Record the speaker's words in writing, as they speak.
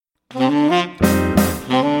Episode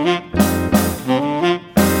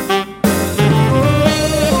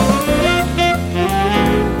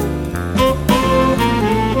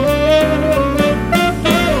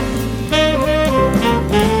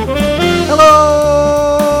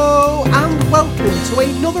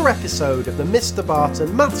of the Mr.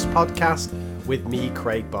 Barton Maths Podcast with me,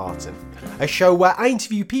 Craig Barton. A show where I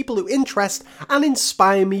interview people who interest and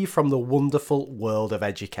inspire me from the wonderful world of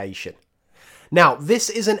education. Now, this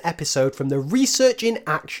is an episode from the Research in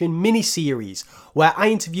Action mini-series, where I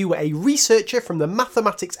interview a researcher from the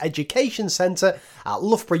Mathematics Education Centre at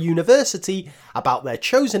Loughborough University about their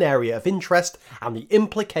chosen area of interest and the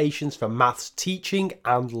implications for maths teaching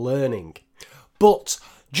and learning. But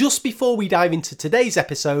just before we dive into today's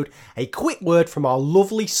episode, a quick word from our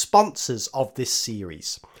lovely sponsors of this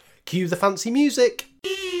series. Cue the fancy music.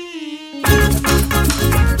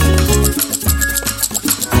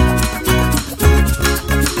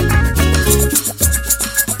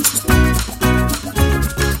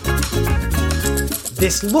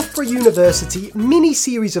 This Loughborough University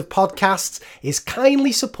mini-series of podcasts is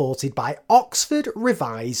kindly supported by Oxford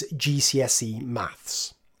Revise GCSE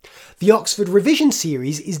Maths. The Oxford Revision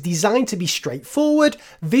series is designed to be straightforward,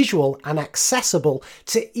 visual and accessible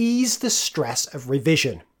to ease the stress of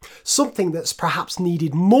revision, something that's perhaps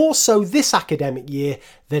needed more so this academic year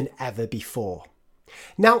than ever before.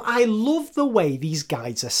 Now, I love the way these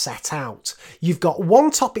guides are set out. You've got one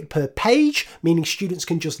topic per page, meaning students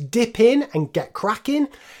can just dip in and get cracking.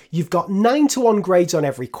 You've got 9-to-1 grades on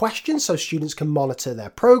every question, so students can monitor their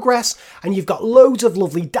progress. And you've got loads of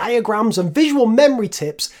lovely diagrams and visual memory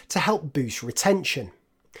tips to help boost retention.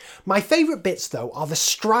 My favourite bits though are the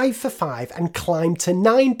Strive for 5 and Climb to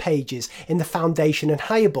 9 pages in the Foundation and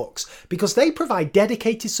Higher books, because they provide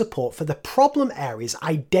dedicated support for the problem areas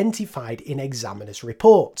identified in examiners'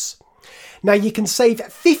 reports. Now you can save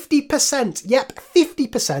 50%,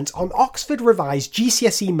 50% on Oxford Revise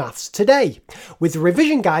GCSE Maths today, with the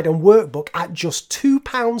revision guide and workbook at just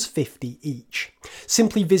 £2.50 each.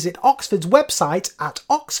 Simply visit Oxford's website at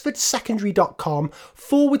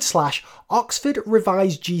oxfordsecondary.com/Oxford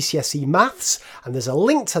Revise GCSE Maths, and there's a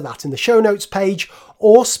link to that in the show notes page,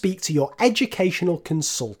 or speak to your educational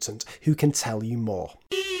consultant who can tell you more.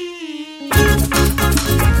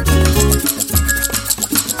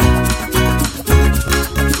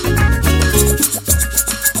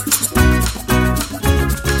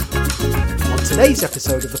 Today's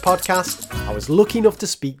episode of the podcast, I was lucky enough to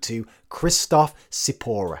speak to Christoph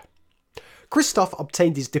Sipora. Christoph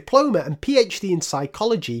obtained his diploma and PhD in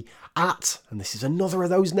psychology at, and this is another of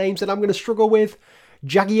those names that I'm going to struggle with,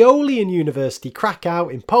 Jagiellonian University,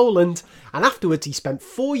 Krakow in Poland, and afterwards he spent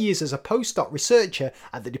 4 years as a postdoc researcher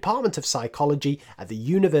at the Department of Psychology at the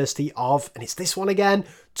University of, and it's this one again,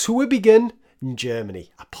 Tübingen in Germany.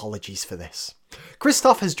 Apologies for this.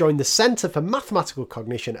 Christoph has joined the Centre for Mathematical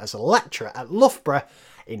Cognition as a lecturer at Loughborough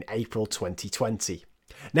in April 2020.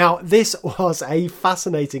 Now, this was a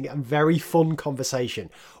fascinating and very fun conversation.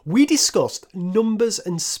 We discussed numbers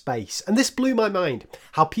and space, and this blew my mind,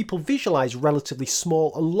 how people visualise relatively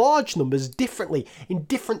small and large numbers differently in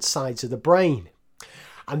different sides of the brain.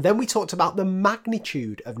 And then we talked about the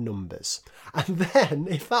magnitude of numbers. And then,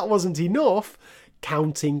 if that wasn't enough,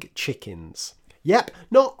 counting chickens. Yep,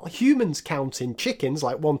 not humans counting chickens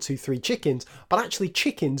like 1, 2, 3 chickens, but actually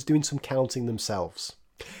chickens doing some counting themselves.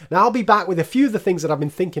 Now I'll be back with a few of the things that I've been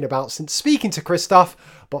thinking about since speaking to Christoph,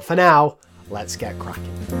 but for now, let's get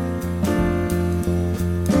cracking.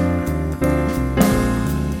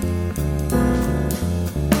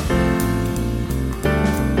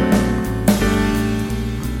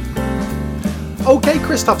 Okay,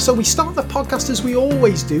 Christoph, so we start the podcast as we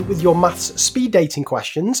always do with your maths speed dating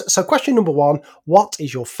questions. So question number 1, what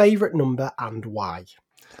is your favourite number and why?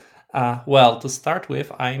 Well, to start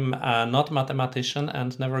with, I'm not a mathematician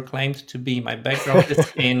and never claimed to be. My background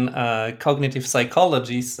is in cognitive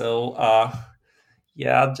psychology, so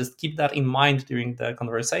just keep that in mind during the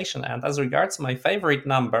conversation. And as regards my favorite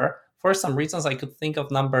number, for some reasons I could think of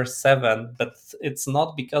number 7, but it's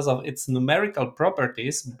not because of its numerical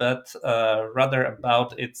properties, but rather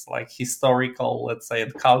about its like historical, let's say,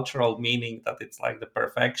 and cultural meaning, that it's like the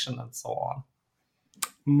perfection and so on.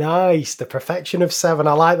 Nice, the perfection of 7.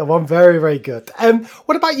 I like that one. Very, very good.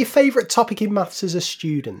 What about your favourite topic in maths as a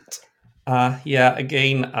student? My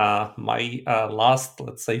last,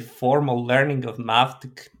 let's say, formal learning of math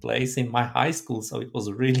took place in my high school, so it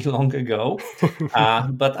was really long ago.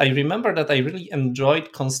 But I remember that I really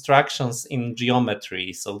enjoyed constructions in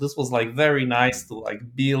geometry. So this was like very nice to like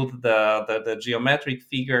build the geometric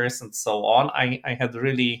figures and so on. I had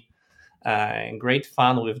really great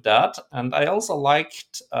fun with that. And I also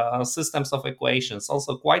liked systems of equations,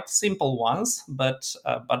 also quite simple ones, but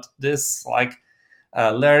this like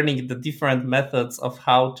learning the different methods of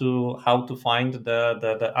how to find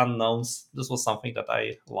the unknowns. This was something that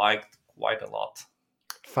I liked quite a lot.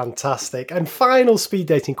 Fantastic. And final speed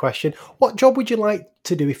dating question. What job would you like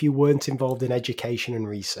to do if you weren't involved in education and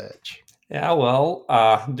research? Yeah, well,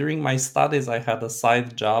 during my studies, I had a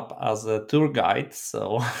side job as a tour guide,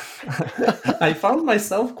 so I found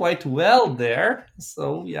myself quite well there.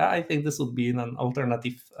 So yeah, I think this would be an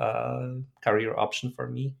alternative career option for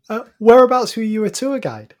me. Whereabouts were you a tour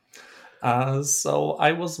guide? So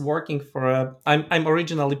I was working for a. I'm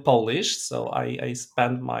originally Polish, so I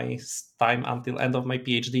spent my time until end of my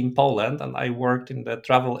PhD in Poland, and I worked in the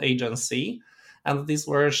travel agency. And these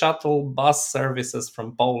were shuttle bus services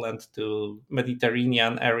from Poland to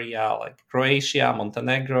Mediterranean area like Croatia,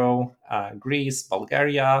 Montenegro, Greece,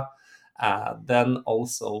 Bulgaria, then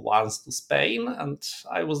also once to Spain. And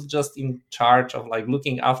I was just in charge of like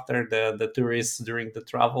looking after the tourists during the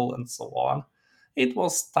travel and so on. It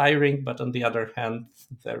was tiring, but on the other hand,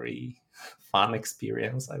 very fun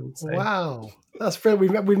experience, I would say. Wow, that's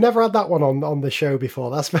brilliant. We've never had that one on the show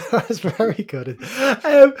before. That's very good.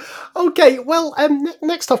 Okay, well,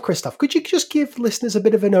 next off, Christoph, could you just give listeners a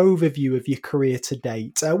bit of an overview of your career to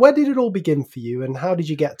date? Where did it all begin for you, and how did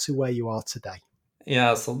you get to where you are today?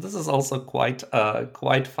 Yeah, so this is also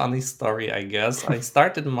quite funny story, I guess. I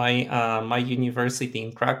started my university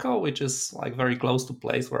in Krakow, which is like very close to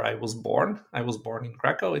place where I was born. I was born in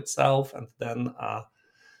Krakow itself, and then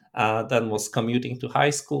was commuting to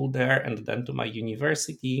high school there, and then to my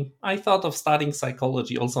university. I thought of studying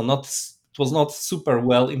psychology. Also, not it was not super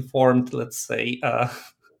well informed, let's say,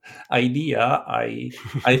 idea. I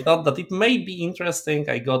thought that it may be interesting.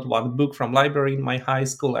 I got one book from library in my high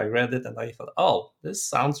school. I read it and I thought, oh, this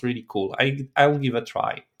sounds really cool. I'll give it a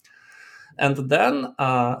try. And then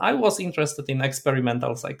I was interested in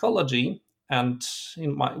experimental psychology. And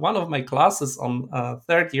in one of my classes on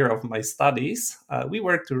third year of my studies, we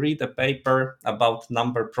were to read a paper about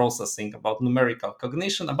number processing, about numerical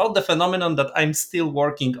cognition, about the phenomenon that I'm still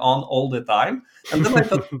working on all the time. And then I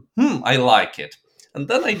thought, I like it. And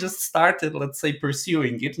then I just started, let's say,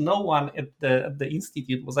 pursuing it. No one at the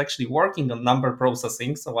institute was actually working on number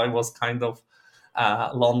processing, so I was kind of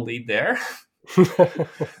lonely there.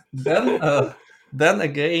 Then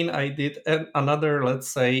again, I did another, let's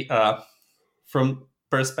say, from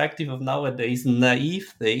perspective of nowadays,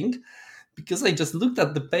 naive thing, because I just looked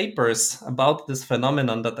at the papers about this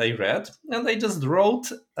phenomenon that I read, and I just wrote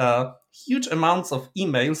huge amounts of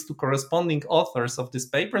emails to corresponding authors of these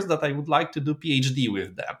papers that I would like to do PhD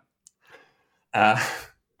with them.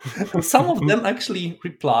 Some of them actually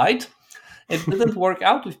replied. It didn't work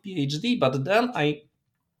out with PhD, but then I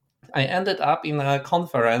ended up in a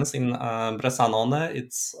conference in Bressanone,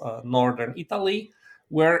 it's northern Italy,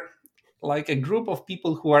 where like a group of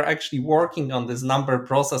people who are actually working on this number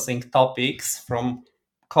processing topics from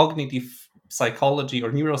cognitive psychology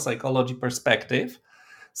or neuropsychology perspective.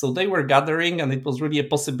 So they were gathering, and it was really a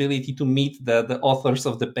possibility to meet the authors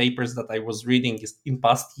of the papers that I was reading in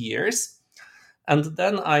past years. And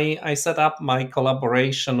then I set up my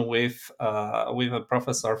collaboration with a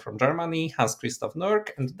professor from Germany, Hans Christoph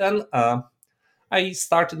Nurk, and then I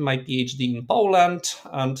started my PhD in Poland,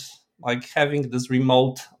 and like having this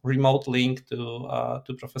remote link to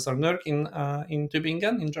Professor Nurk in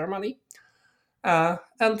Tübingen in Germany.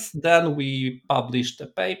 And then we published a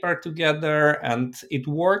paper together, and it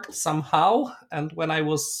worked somehow. And when I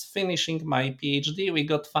was finishing my PhD, we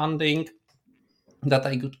got funding that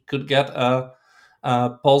I could get a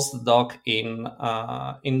postdoc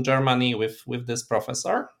in Germany with this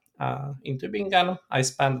professor in Tübingen. I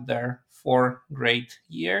spent there 4 great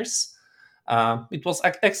years. It was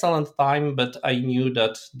an excellent time, but I knew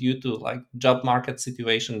that due to like job market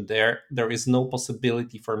situation there is no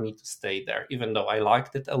possibility for me to stay there. Even though I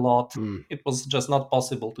liked it a lot, it was just not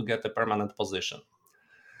possible to get a permanent position.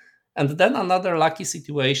 And then another lucky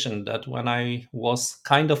situation that when I was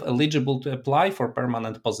kind of eligible to apply for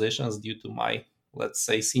permanent positions due to my, let's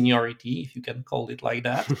say, seniority, if you can call it like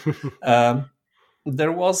that,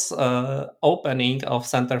 there was an opening of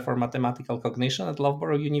Center for Mathematical Cognition at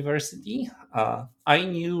Loughborough University. I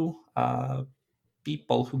knew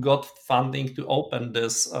people who got funding to open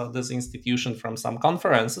this institution from some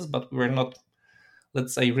conferences, but we were not,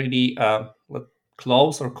 let's say, really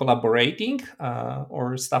close or collaborating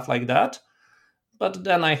or stuff like that. But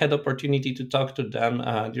then I had opportunity to talk to them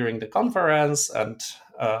during the conference, and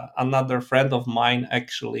another friend of mine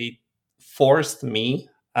actually forced me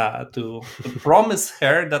to promise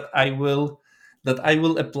her that I will that I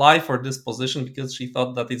will apply for this position because she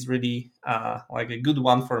thought that it's really like a good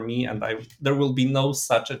one for me, and there will be no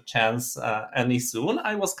such a chance any soon.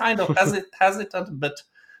 I was kind of hesitant,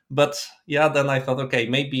 but yeah, then I thought, okay,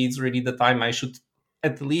 maybe it's really the time I should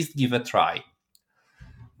at least give a try.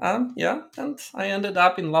 Yeah, and I ended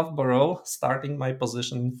up in Loughborough, starting my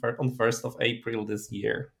position on 1st of April this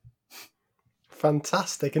year.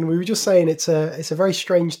 Fantastic. And we were just saying it's a very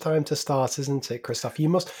strange time to start, isn't it, Christoph? You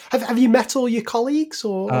must have you met all your colleagues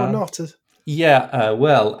or not? Yeah,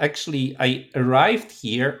 well, actually, I arrived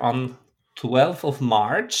here on 12th of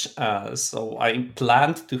March, so I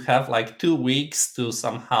planned to have like 2 weeks to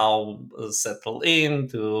somehow settle in,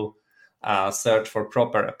 to search for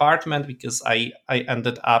proper apartment, because I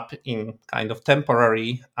ended up in kind of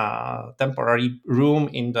temporary room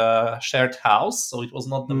in the shared house, so it was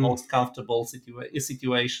not the most comfortable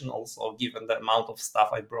situation, also given the amount of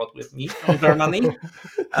stuff I brought with me from Germany.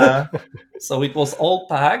 So it was all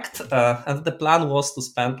packed, and the plan was to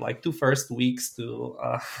spend like 2 first weeks to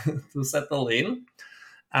to settle in.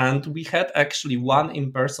 And we had actually one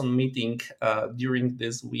in-person meeting during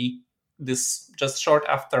this week, this just short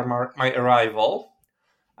after my arrival.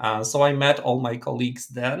 So I met all my colleagues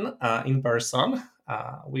then in person,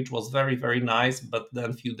 which was very, very nice. But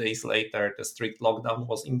then a few days later, the strict lockdown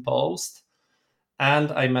was imposed,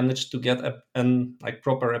 and I managed to get an like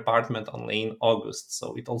proper apartment only in August.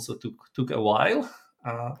 So it also took a while.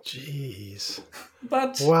 Jeez.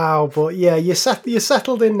 But wow, but yeah, you're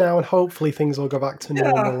settled in now, and hopefully things will go back to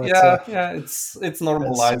normal. Yeah, it's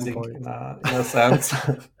normalizing in a sense.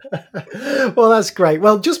 Well, that's great.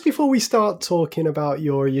 Well, just before we start talking about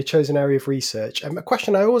your chosen area of research, a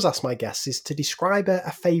question I always ask my guests is to describe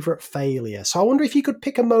a favourite failure. So I wonder if you could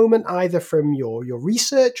pick a moment either from your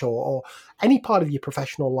research or any part of your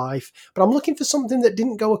professional life, but I'm looking for something that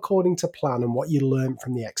didn't go according to plan and what you learned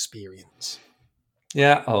from the experience.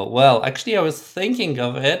 Yeah, oh, well, actually, I was thinking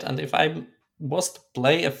of it, and if I was to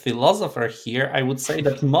play a philosopher here, I would say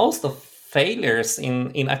that most of failures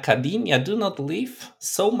in academia do not leave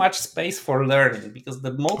so much space for learning, because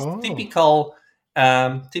the most typical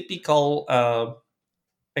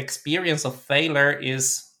experience of failure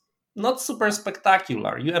is not super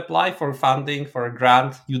spectacular. You apply for funding for a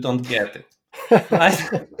grant, you don't get it.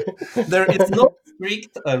 Right? There is no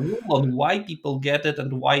strict rule on why people get it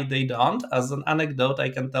and why they don't. As an anecdote, I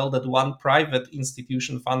can tell that one private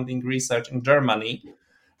institution funding research in Germany,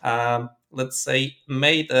 let's say,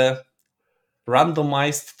 made a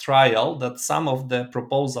randomized trial that some of the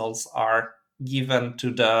proposals are given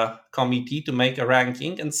to the committee to make a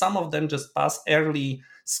ranking, and some of them just pass early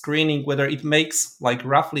screening whether it makes like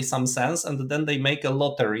roughly some sense, and then they make a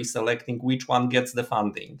lottery selecting which one gets the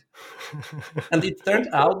funding. And it turned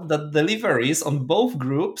out that deliveries on both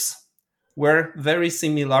groups were very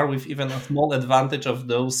similar, with even a small advantage of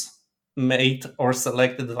those made or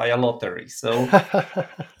selected via lottery. So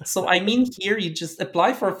I mean, here you just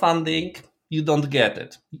apply for funding, you don't get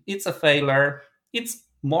it. It's a failure. It's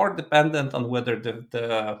more dependent on whether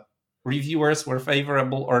the reviewers were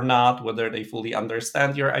favorable or not, whether they fully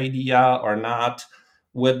understand your idea or not,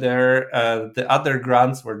 whether the other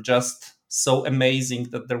grants were just so amazing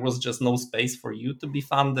that there was just no space for you to be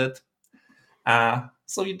funded.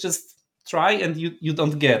 So you just try and you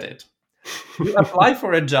don't get it. You apply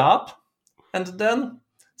for a job, and then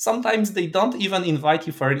sometimes they don't even invite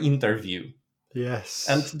you for an interview. Yes.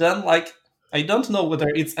 And then, like, I don't know whether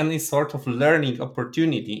it's any sort of learning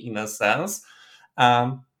opportunity in a sense.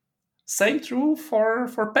 Same true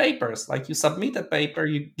for papers. Like, you submit a paper,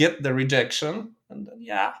 you get the rejection, and then,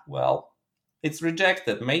 yeah, well, it's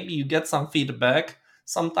rejected. Maybe you get some feedback.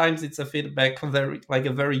 Sometimes it's a feedback a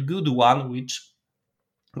very good one, which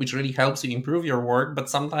really helps you improve your work. But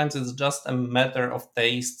sometimes it's just a matter of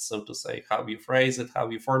taste, so to say, how you phrase it, how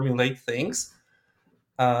you formulate things.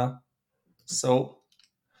 Can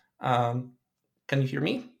you hear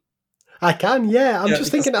me? I can, yeah. I'm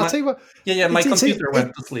just thinking. I'll tell you what. Yeah. My computer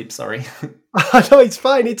went to sleep. Sorry. No, it's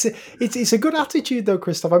fine. It's a good attitude, though,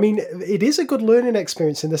 Christoph. I mean, it is a good learning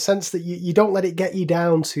experience in the sense that you don't let it get you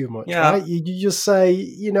down too much, right? You just say,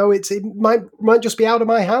 it might just be out of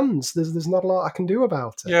my hands. There's not a lot I can do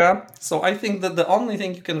about it. Yeah. So I think that the only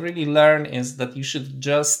thing you can really learn is that you should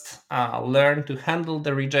just learn to handle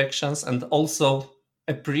the rejections, and also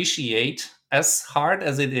appreciate, as hard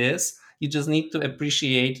as it is, you just need to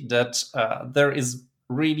appreciate that there is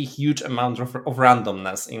really huge amount of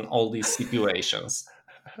randomness in all these situations.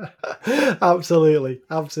 Absolutely,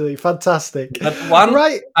 absolutely fantastic. But one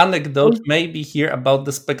Right. anecdote maybe here about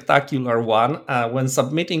the spectacular one. When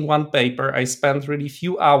submitting one paper, I spent really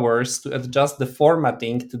few hours to adjust the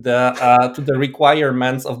formatting to the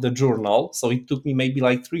requirements of the journal. So it took me maybe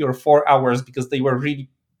like 3 or 4 hours because they were really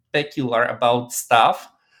peculiar about stuff.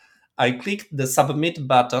 I clicked the submit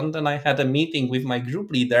button, then I had a meeting with my group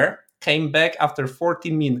leader, came back after 40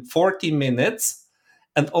 minutes,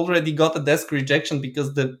 and already got a desk rejection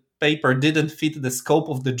because the paper didn't fit the scope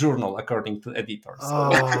of the journal according to editors. So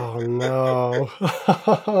Oh no!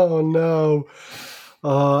 Oh no!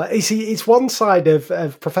 You see, it's one side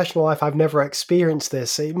of professional life I've never experienced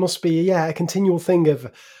this. It must be, yeah, a continual thing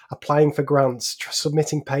of applying for grants,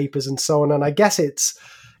 submitting papers, and so on. And I guess it's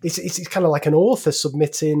kind of like an author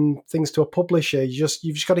submitting things to a publisher. You've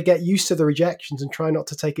just got to get used to the rejections and try not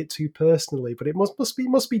to take it too personally. But it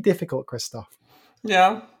must be difficult, Christoph.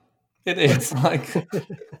 yeah, it is like at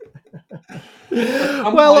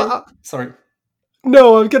some Well, point. Sorry.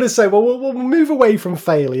 no, I'm going to say, well, we'll move away from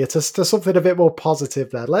failure to something a bit more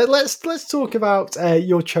positive. Then let's talk about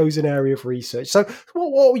your chosen area of research. So,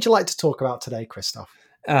 what would you like to talk about today, Christoph?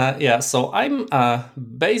 Yeah, so I'm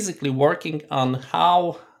basically working on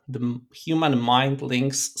how the human mind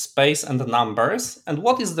links space and numbers, and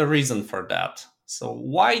what is the reason for that. So,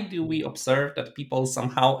 why do we observe that people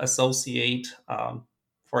somehow associate,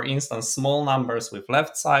 for instance, small numbers with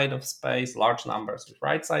left side of space, large numbers with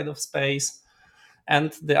right side of space?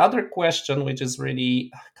 And the other question, which is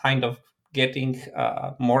really kind of getting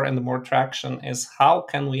more and more traction, is how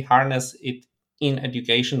can we harness it in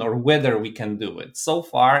education, or whether we can do it. So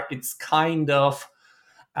far, it's kind of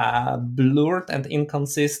blurred and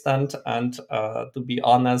inconsistent. And to be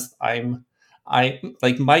honest, I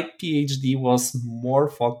like my PhD was more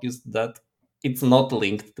focused that it's not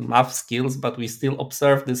linked to math skills, but we still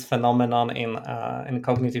observe this phenomenon in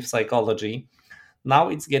cognitive psychology. Now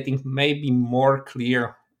it's getting maybe more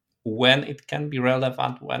clear when it can be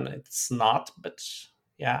relevant, when it's not. But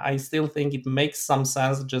yeah, I still think it makes some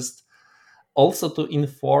sense just also to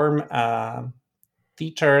inform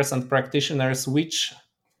teachers and practitioners which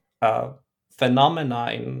uh,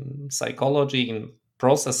 phenomena in psychology, in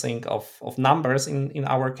processing of numbers in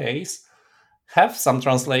our case, have some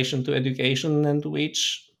translation to education, and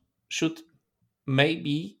which should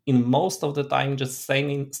maybe in most of the time just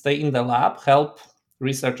stay in the lab, help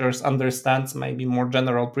researchers understand maybe more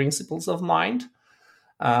general principles of mind,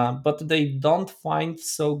 but they don't find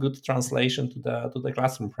so good translation to the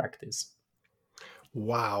classroom practice.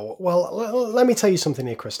 Wow. Well, let me tell you something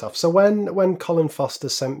here, Christoph. So when Colin Foster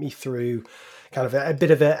sent me through kind of a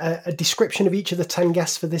bit of a description of each of the 10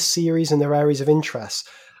 guests for this series and their areas of interest,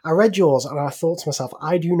 I read yours and I thought to myself,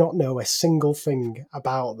 I do not know a single thing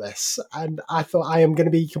about this. And I thought I am going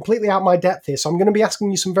to be completely out of my depth here. So I'm going to be asking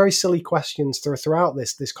you some very silly questions throughout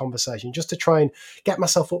this conversation just to try and get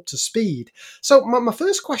myself up to speed. So my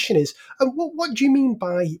first question is, what do you mean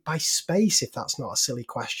by space, if that's not a silly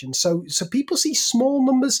question? So people see small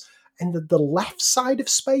numbers in the left side of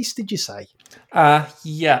space, did you say?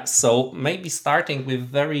 Yeah, so maybe starting with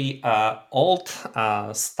very old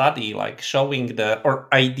study, like showing or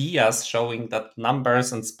ideas showing that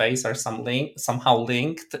numbers and space are somehow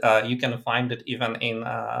linked. You can find it even in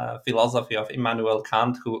philosophy of Immanuel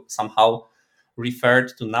Kant, who somehow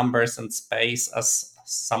referred to numbers and space as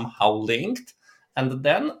somehow linked. And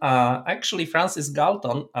then actually Francis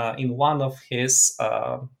Galton, in one of his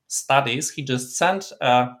studies, he just sent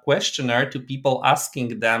a questionnaire to people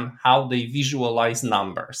asking them how they visualize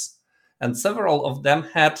numbers. And several of them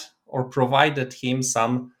had or provided him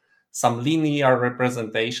some linear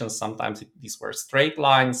representations. Sometimes these were straight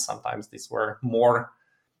lines, sometimes these were more,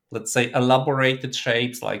 let's say, elaborated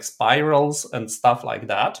shapes like spirals and stuff like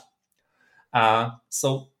that.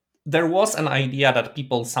 So there was an idea that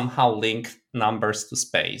people somehow link numbers to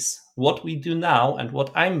space. What we do now, and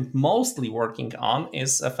what I'm mostly working on,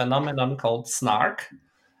 is a phenomenon called SNARK.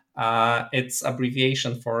 It's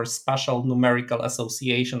abbreviation for Spatial Numerical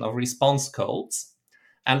Association of Response Codes.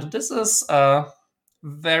 And this is a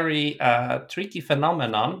very tricky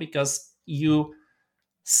phenomenon because you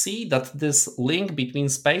see that this link between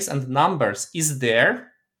space and numbers is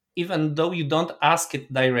there, even though you don't ask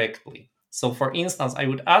it directly. So, for instance, I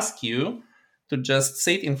would ask you to just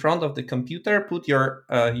sit in front of the computer, put your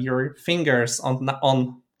fingers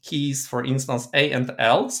on keys, for instance, A and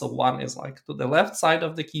L. So one is like to the left side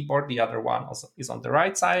of the keyboard, the other one is on the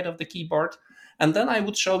right side of the keyboard. And then I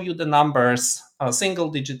would show you the numbers,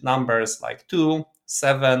 single-digit numbers like 2,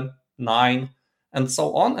 7, 9, and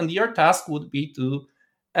so on. And your task would be to,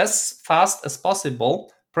 as fast as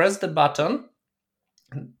possible, press the button,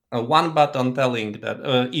 one button telling that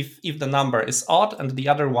if the number is odd, and the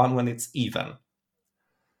other one when it's even.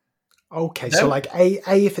 Okay, Then, so like A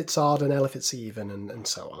if it's odd and L if it's even, and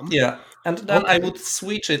so on. yeah, and then I Okay. would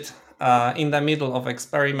switch it in the middle of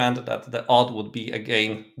experiment that the odd would be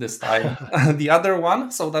again this time the other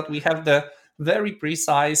one, so that we have the very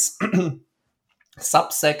precise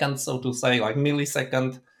sub-second, so to say, like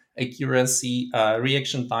millisecond accuracy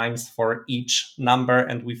reaction times for each number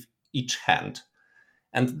and with each hand.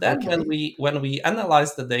 And then Okay. when we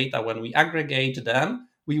analyze the data, when we aggregate them,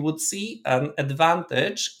 we would see an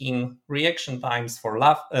advantage in reaction times for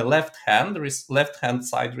left hand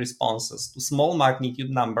side responses to small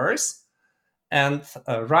magnitude numbers, and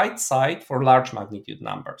right side for large magnitude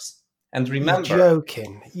numbers. And You're remember,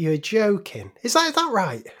 joking. You're joking. Is that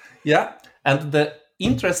right? yeah, and the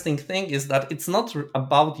interesting thing is that it's not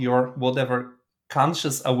about your whatever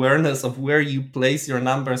conscious awareness of where you place your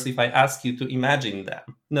numbers if I ask you to imagine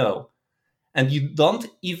them. No. And you don't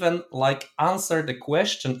even like answer the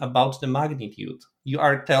question about the magnitude. You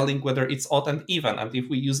are telling whether it's odd and even. And if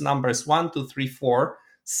we use numbers 1, 2, 3, 4,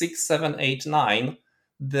 6, 7, 8, 9,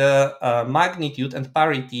 the magnitude and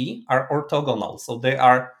parity are orthogonal. So they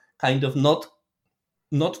are kind of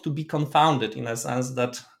not to be confounded, in a sense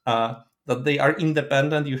that that they are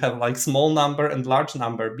independent. You have like small number and large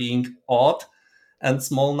number being odd, and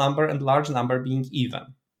small number and large number being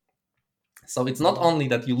even. So it's not only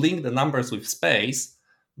that you link the numbers with space,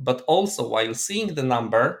 but also while seeing the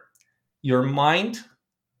number, your mind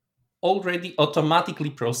already automatically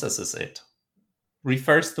processes it,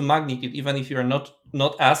 refers to magnitude, even if you're not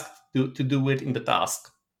asked to do it in the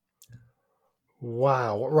task.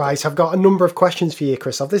 Wow. Right. I've got a number of questions for you,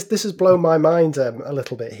 Christoph. This has blown my mind a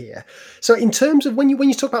little bit here. So, in terms of when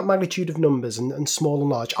you talk about magnitude of numbers and small and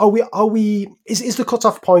large, is the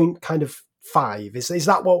cutoff point kind of 5? Is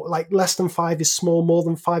that what, like, less than 5 is small, more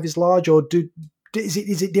than 5 is large, or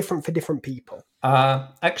is it different for different people?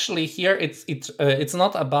 Actually, here it's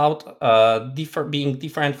not about being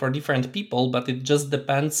different for different people, but it just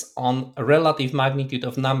depends on a relative magnitude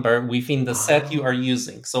of number within the set you are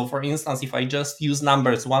using. So, for instance, if I just use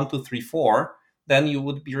numbers 1, 2, 3, 4, then you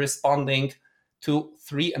would be responding to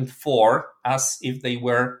 3 and 4 as if they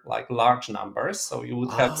were like large numbers. So you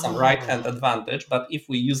would have some right hand advantage. But if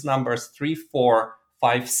we use numbers 3, 4,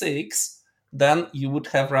 5, 6, then you would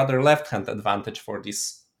have rather left hand advantage for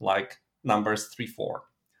these like numbers 3, 4.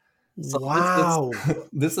 So Wow.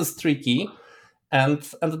 this is tricky, and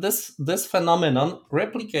this phenomenon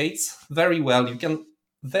replicates very well. You can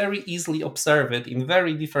very easily observe it in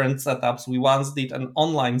very different setups. We once did an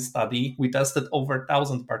online study. We tested over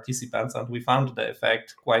 1,000 participants, and we found the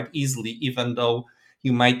effect quite easily, even though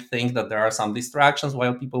you might think that there are some distractions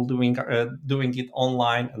while people doing it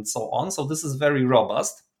online and so on. So this is very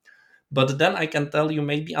robust. But then I can tell you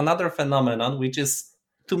maybe another phenomenon, which is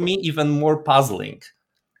to me even more puzzling.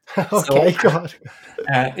 Okay, So God.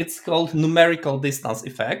 it's called numerical distance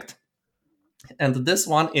effect, and this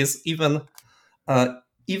one is even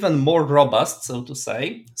more robust, so to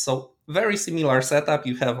say. So very similar setup.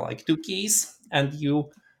 You have like 2 keys, and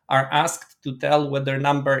you are asked to tell whether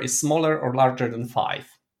number is smaller or larger than 5.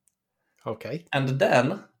 Okay. And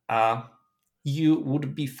then you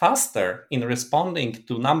would be faster in responding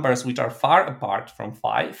to numbers which are far apart from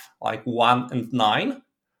 5, like 1 and 9,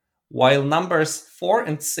 while numbers 4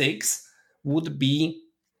 and 6 would be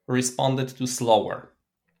responded to slower.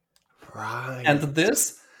 Right. And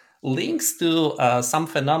this links to some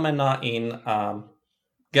phenomena in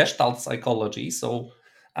Gestalt psychology, so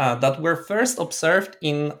that were first observed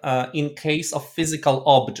in case of physical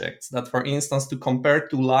objects. That, for instance, to compare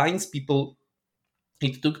 2 lines,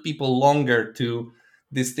 it took people longer to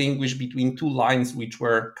distinguish between 2 lines which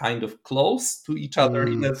were kind of close to each other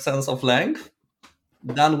in a sense of length,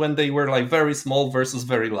 than when they were like very small versus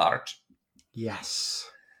very large. Yes.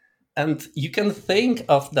 And you can think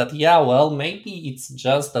of that, yeah, well, maybe it's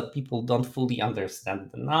just that people don't fully understand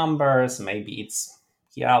the numbers. Maybe it's,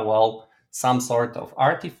 yeah, well, some sort of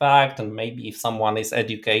artifact, and maybe if someone is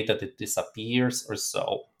educated, it disappears or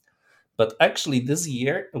so. But actually, this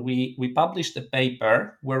year, we published a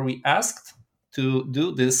paper where we asked to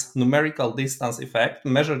do this numerical distance effect,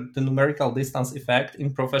 measure the numerical distance effect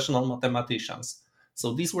in professional mathematicians.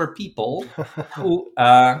 So these were people who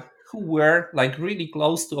were like really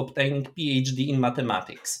close to obtaining PhD in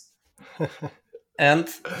mathematics. and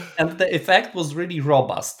the effect was really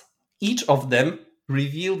robust. Each of them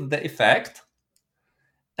revealed the effect.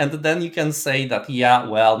 And then you can say that, yeah,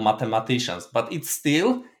 well, mathematicians, but it's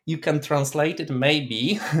still you can translate it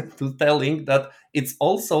maybe to telling that it's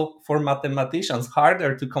also for mathematicians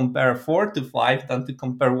harder to compare 4 to 5 than to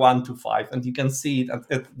compare 1 to 5. And you can see it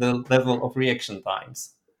at the level of reaction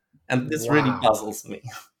times. And this really Wow. puzzles me.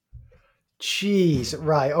 Jeez,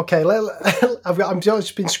 right, okay. I'm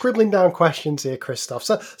just been scribbling down questions here, Christoph.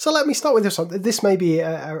 So let me start with this one. This may be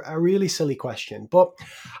a really silly question, but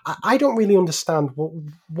I don't really understand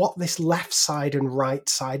what this left side and right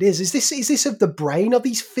side is. Is this of the brain? Are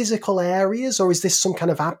these physical areas, or is this some kind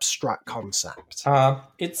of abstract concept?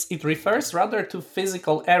 It refers rather to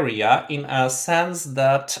physical area in a sense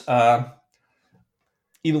that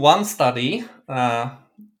in one study,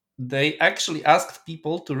 they actually asked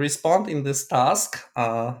people to respond in this task,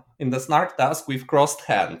 in the SNARK task, with crossed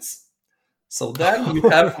hands. So then you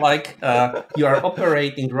have you are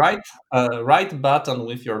operating right button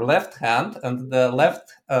with your left hand and the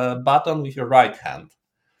left button with your right hand.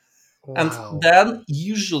 And Wow. then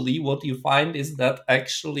usually what you find is that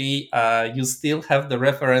actually you still have the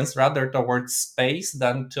reference rather towards space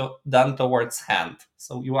than towards hand.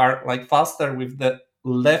 So you are faster with the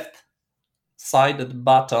left sided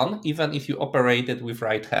button, even if you operate it with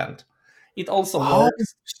right hand. It also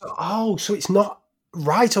works. So it's not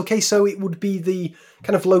right. Okay, so it would be the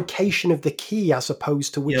kind of location of the key as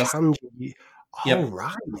opposed to which Yes. hand you. Oh, Yep.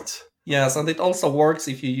 right. Yes, and it also works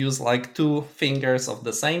if you use two fingers of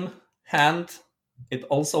the same hand. It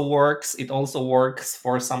also works. It also works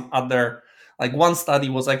for some other. One study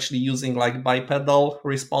was actually using bipedal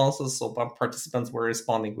responses, so participants were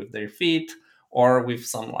responding with their feet, or with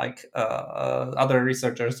some other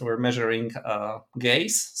researchers were measuring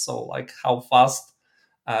gaze, so how fast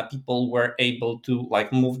people were able to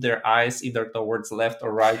move their eyes either towards left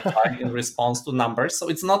or right side in response to numbers. So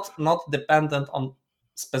it's not dependent on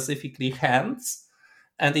specifically hands,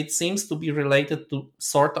 and it seems to be related to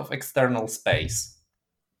sort of external space,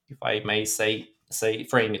 if I may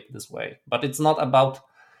frame it this way. But it's not about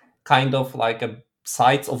kind of a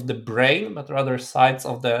sides of the brain, but rather sides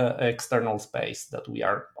of the external space that we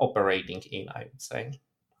are operating in, I would say.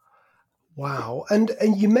 Wow. And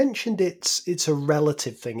you mentioned it's a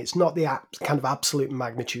relative thing. It's not the kind of absolute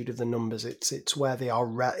magnitude of the numbers. It's where they are.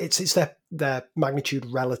 It's their magnitude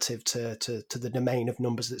relative to the domain of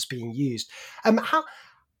numbers that's being used.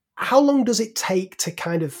 How long does it take to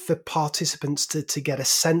kind of for participants to get a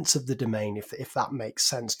sense of the domain, if that makes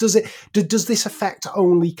sense? Does this effect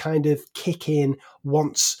only kind of kick in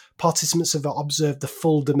once participants have observed the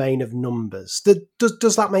full domain of numbers?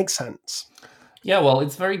 Does that make sense? Yeah, well,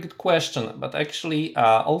 it's a very good question, but actually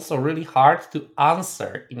also really hard to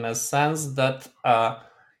answer in a sense that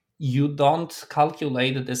you don't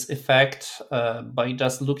calculate this effect by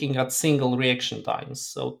just looking at single reaction times.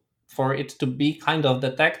 So for it to be kind of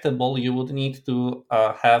detectable, you would need to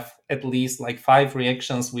have at least 5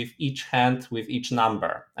 reactions with each hand, with each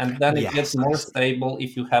number. And then it gets Yes, I more see. stable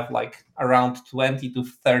if you have around 20 to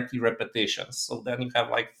 30 repetitions. So then you have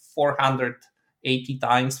 480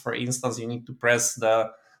 times, for instance, you need to press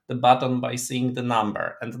the button by seeing the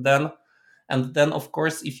number. And then of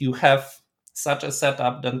course, if you have such a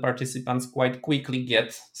setup, then participants quite quickly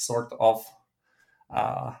get sort of,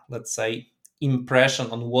 let's say,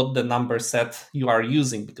 impression on what the number set you are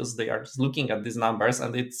using, because they are just looking at these numbers,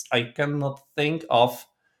 and I cannot think of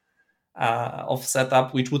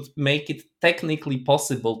setup which would make it technically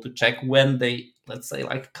possible to check when they, let's say,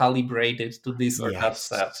 calibrated to this or that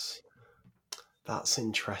set. Yes. That's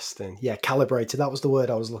interesting. Yeah, calibrated. That was the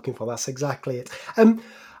word I was looking for. That's exactly it.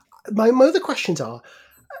 My other questions are: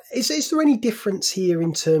 is there any difference here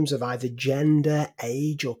in terms of either gender,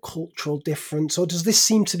 age, or cultural difference, or does this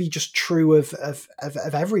seem to be just true of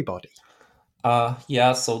everybody?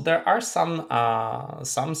 Yeah, so there are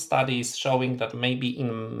some studies showing that maybe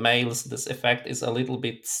in males this effect is a little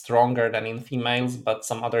bit stronger than in females, but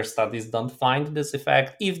some other studies don't find this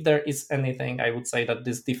effect. If there is anything, I would say that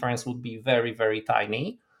this difference would be very, very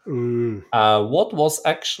tiny. Mm. What was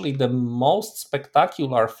actually the most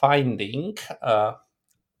spectacular finding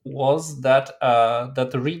was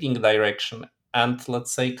that reading direction and,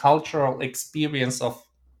 let's say, cultural experience of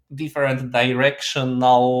different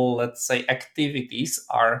directional, let's say, activities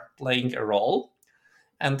are playing a role.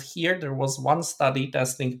 And here there was one study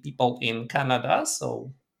testing people in Canada,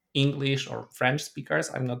 so English or French speakers.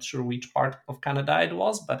 I'm not sure which part of Canada it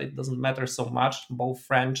was, but it doesn't matter so much. Both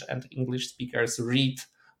French and English speakers read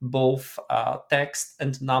both text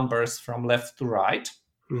and numbers from left to right.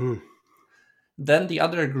 Mm. Then the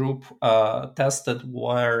other group tested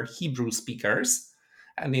were Hebrew speakers.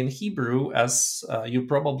 And in Hebrew, as you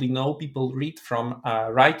probably know, people read from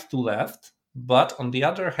right to left. But on the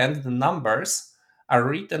other hand, the numbers are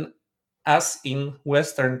written as in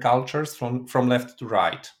Western cultures from left to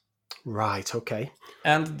right. Right, okay.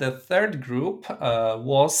 And the third group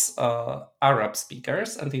was Arab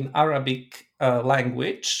speakers. And in Arabic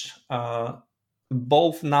language,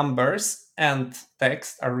 both numbers and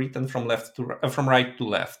text are written from from right to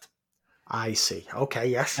left. I see. Okay,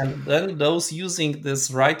 yes. And then those using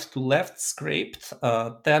this right to left script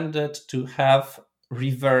tended to have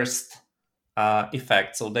reversed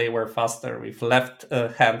effect. So they were faster with left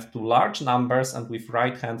hand to large numbers and with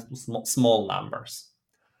right hand to small numbers.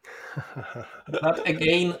 But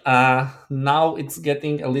again, now it's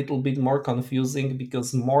getting a little bit more confusing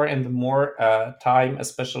because more and more time,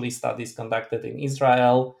 especially studies conducted in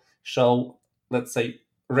Israel, show, let's say,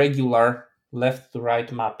 regular left to right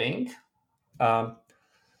mapping.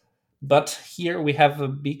 But here we have a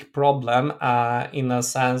big problem in a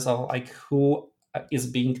sense of like who is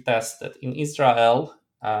being tested. In Israel,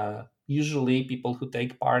 usually people who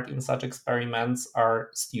take part in such experiments are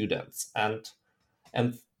students, and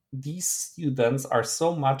these students are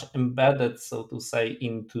so much embedded, so to say,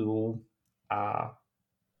 into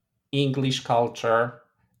English culture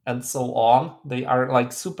and so on. They are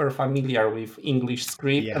like super familiar with English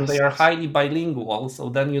script and they Yes. are highly bilingual. So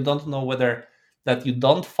then you don't know whether that you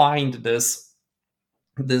don't find this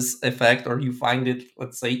effect or you find it,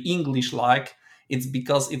 let's say, English like. It's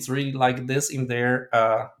because it's really like this in their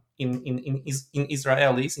in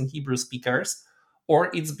Israelis, in Hebrew speakers, or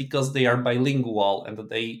it's because they are bilingual and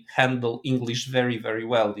they handle English very, very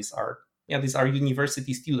well. These are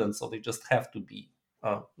university students, so they just have to be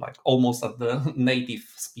like almost at the native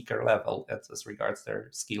speaker level as regards their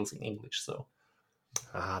skills in English. So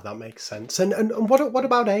That makes sense. And what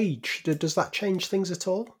about age? Does that change things at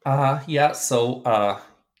all?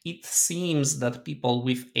 it seems that people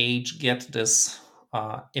with age get this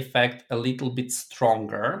effect a little bit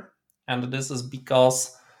stronger, and this is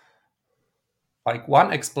because, like,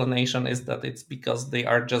 one explanation is that it's because they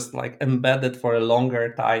are just like embedded for a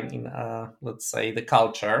longer time in, let's say, the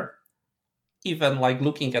culture. Even like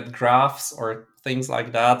looking at graphs or things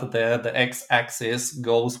like that, the x-axis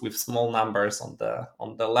goes with small numbers on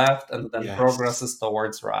the left and then Yes. progresses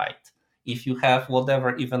towards right. If you have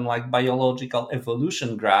whatever, even like biological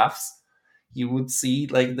evolution graphs, you would see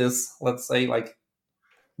like this, let's say, like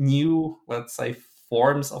new, let's say,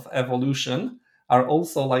 forms of evolution are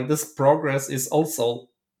also like this progress is also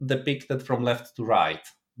depicted from left to right.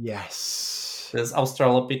 Yes. There's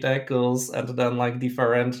Australopithecus and then like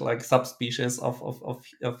different like subspecies of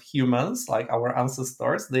humans, like our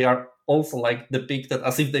ancestors. They are also like depicted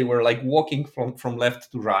as if they were like walking from left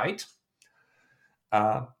to right.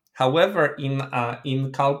 However,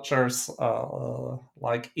 in cultures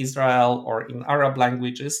like Israel or in Arab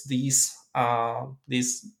languages, these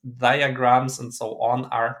diagrams and so on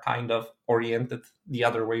are kind of oriented the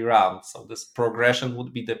other way around. So this progression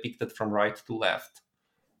would be depicted from right to left.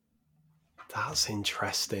 That's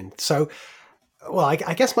interesting. So, well, I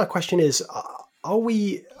guess my question is, are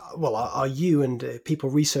we, well, are you and people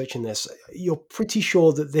researching this, you're pretty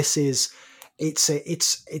sure that this is, it's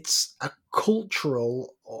a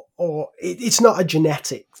cultural or it's not a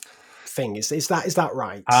genetic thing. Is that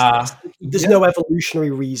right? There's Yeah. no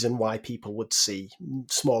evolutionary reason why people would see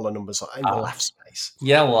smaller numbers in the left space.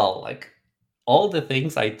 Yeah, well, like all the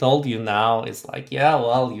things I told you now is like, yeah,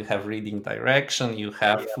 well, you have reading direction, you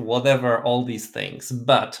have whatever, all these things.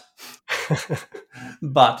 But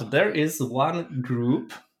there is one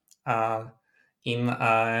group uh, in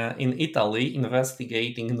Italy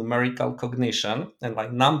investigating numerical cognition and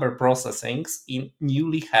like number processings in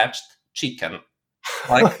newly hatched chicken.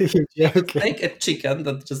 Like, You're joking. take a chicken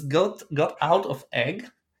that just got out of egg,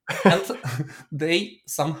 and they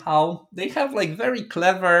have like very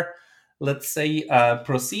clever, let's say,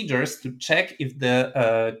 procedures to check if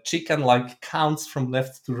the chicken like counts from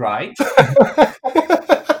left to right.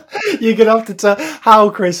 You're gonna have to tell how,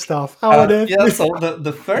 Christoph. How on earth? Yeah, so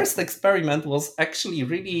the first experiment was actually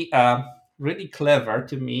really really clever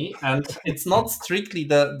to me, and it's not strictly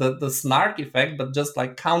the snark effect, but just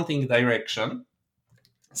like counting direction.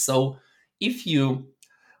 So if you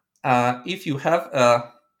have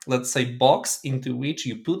a, let's say, box into which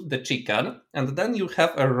you put the chicken, and then you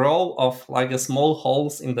have a row of like a small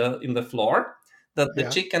holes in the floor that the Yeah.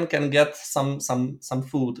 chicken can get some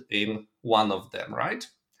food in one of them, right?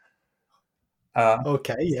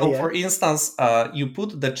 Okay. Yeah. So, Yeah. for instance, you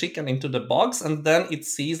put the chicken into the box, and then it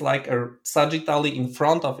sees like a sagittally in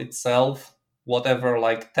front of itself, whatever,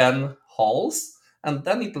 like 10 holes. And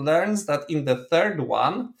then it learns that in the third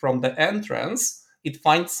one, from the entrance, it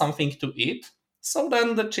finds something to eat. So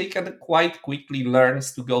then the chicken quite quickly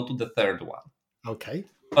learns to go to the third one. Okay.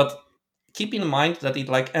 But keep in mind that it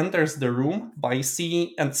like enters the room by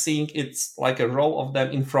seeing it's like a row of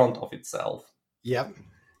them in front of itself. Yep.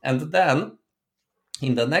 And then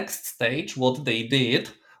in the next stage, what they did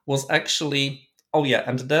was actually, oh yeah,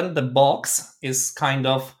 and then the box is kind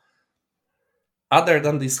of, other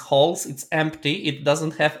than these holes, it's empty. It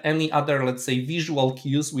doesn't have any other, let's say, visual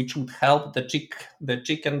cues which would help the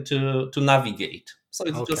chicken to navigate. So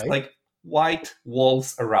it's just Okay. like white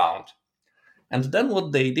walls around. And then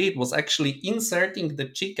what they did was actually inserting the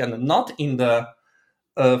chicken not in the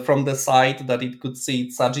from the side that it could see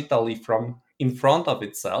it sagittally from in front of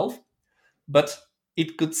itself, but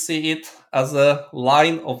it could see it as a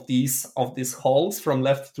line of these holes from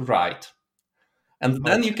left to right. And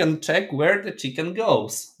then you Okay. can check where the chicken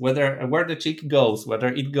goes, where the chick goes, whether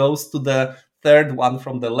it goes to the third one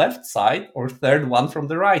from the left side or third one from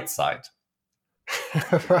the right side.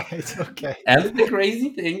 Right. Okay. And the crazy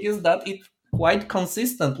thing is that it quite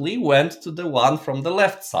consistently went to the one from the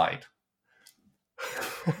left side.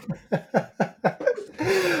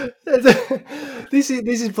 This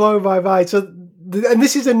is blowing my mind. So, and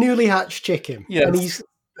this is a newly hatched chicken, and Yes.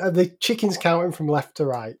 the chicken's counting from left to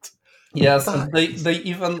right. Yes, That and they is, they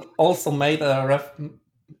even also made a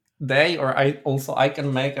I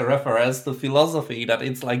can make a reference to philosophy that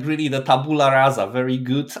it's like really the tabula rasa, very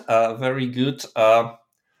good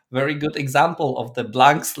example of the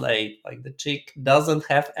blank slate. Like the chick doesn't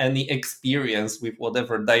have any experience with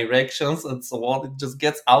whatever directions and so on. It just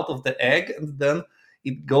gets out of the egg and then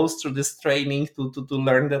it goes through this training to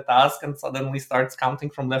learn the task and suddenly starts counting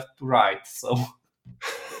from left to right. So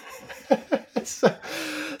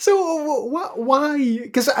so, why?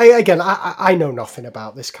 Because I know nothing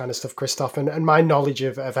about this kind of stuff, Christoph, and my knowledge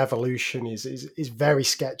of evolution is very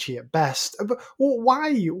sketchy at best. But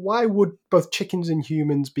why would both chickens and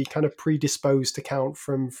humans be kind of predisposed to count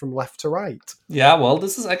from left to right? yeah, well,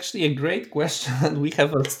 this is actually a great question, and we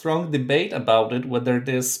have a strong debate about it whether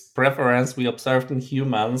this preference we observed in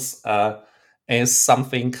humans is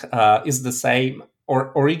the same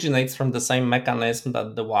or originates from the same mechanism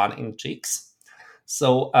that the one in chicks.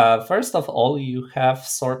 So, first of all, you have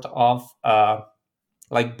sort of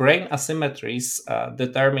like brain asymmetries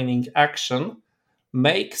determining action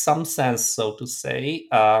make some sense, so to say,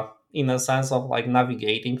 in a sense of like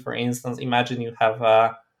navigating. For instance, imagine you have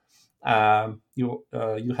a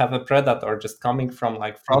predator just coming from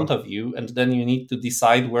like front Mm. of you, and then you need to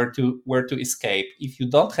decide where to escape. If you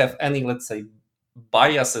don't have any, let's say,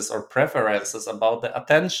 biases or preferences about the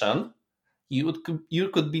attention, you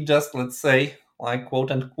could be just, let's say, like quote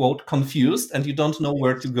unquote confused, and you don't know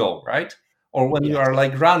where to Yes. go, right? Or when you Yes. are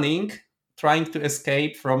like running, trying to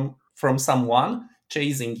escape from someone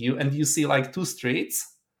chasing you, and you see like two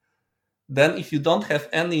streets, then if you don't have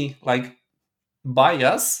any like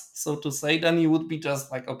bias, so to say, then you would be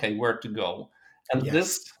just like, okay, where to go. And Yes.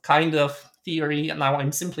 this kind of theory, now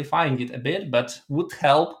I'm simplifying it a bit, but would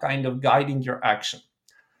help kind of guiding your action.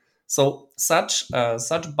 So such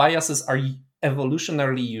biases are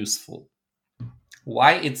evolutionarily useful.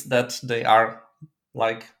 Why it's that they are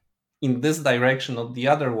like in this direction or the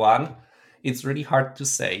other one, it's really hard to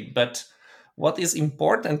say. But what is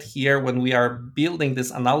important here when we are building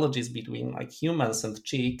these analogies between like humans and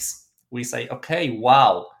chicks, we say, okay,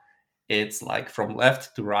 wow, it's like from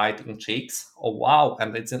left to right in chicks. Oh, wow,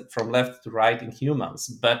 and it's from left to right in humans.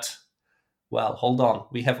 But well, hold on,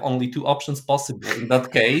 we have only two options possible in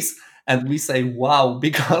that case. And we say wow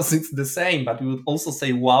because it's the same, but we would also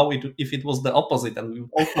say wow if it was the opposite, and we would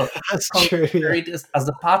also That's true. consider Yeah. it as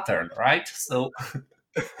a pattern, right? So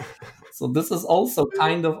this is also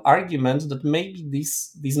kind of argument that maybe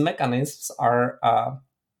these mechanisms are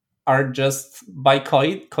just by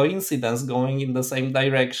coincidence going in the same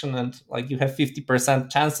direction, and like you have 50%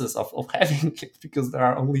 chances of having it because there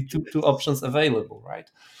are only two options available, right?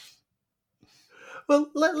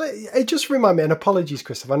 Well, just remind me, and apologies,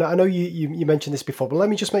 Christopher. I know you mentioned this before, but let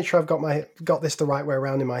me just make sure I've got this the right way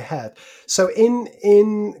around in my head. So,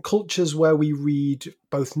 in cultures where we read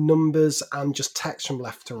both numbers and just text from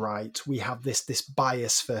left to right, we have this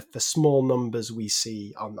bias for small numbers we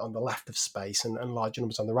see on the left of space and larger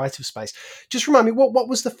numbers on the right of space. Just remind me, what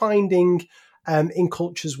was the finding? In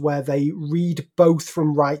cultures where they read both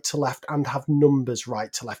from right to left and have numbers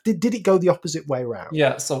right to left, did it go the opposite way around?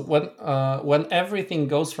 Yeah, so when everything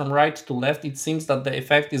goes from right to left, it seems that the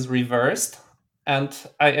effect is reversed. And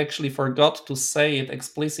I actually forgot to say it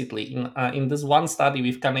explicitly in this one study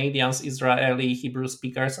with Canadians, Israeli, Hebrew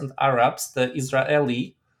speakers, and Arabs. The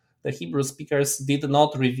Hebrew speakers did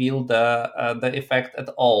not reveal the effect at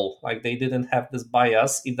all. Like they didn't have this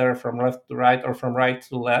bias either from left to right or from right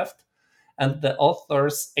to left. and the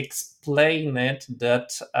authors explain it that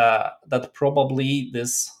that probably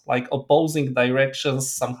this like opposing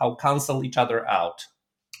directions somehow cancel each other out.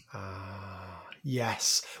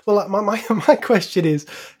 Yes. Well, my question is,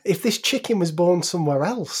 if this chicken was born somewhere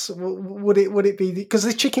else, would it be because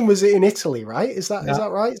this chicken was in Italy, right? Is that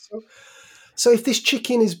right? So if this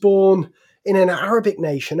chicken is born in an Arabic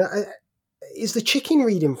nation, is the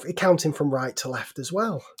chicken counting from right to left as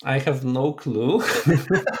well? I have no clue.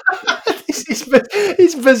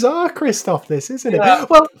 It's bizarre, Christoph, this, isn't it?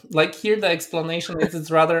 Well, like here the explanation is it's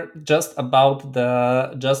rather just about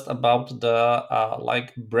the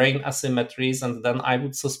like brain asymmetries, and then I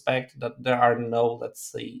would suspect that there are no, let's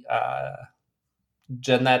say,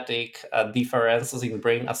 genetic differences in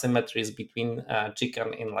brain asymmetries between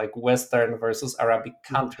chicken in like Western versus Arabic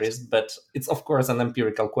countries, but it's of course an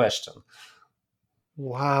empirical question.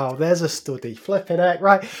 Wow, there's a study. Flipping heck,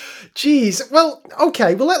 right? Geez. Well,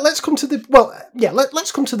 okay. Well, let's come to the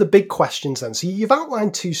let's come to the big questions then. So you've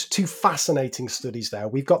outlined two fascinating studies there.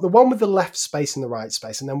 We've got the one with the left space and the right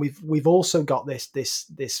space, and then we've also got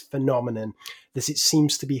this phenomenon. It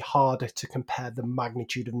seems to be harder to compare the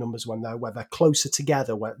magnitude of numbers when they're closer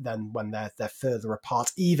together than when they're further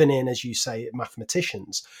apart, even in, as you say,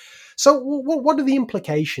 mathematicians. So what are the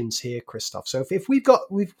implications here, Christoph? So if we've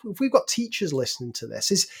got teachers listening to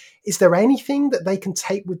this, is there anything that they can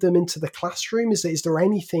take with them into the classroom? Is there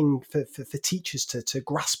anything for teachers to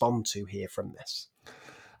grasp onto here from this?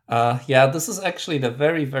 This is actually the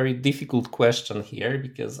very, very difficult question here,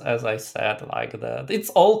 because as I said, like it's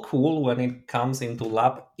all cool when it comes into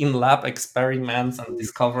lab experiments and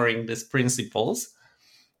discovering these principles,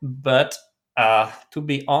 but to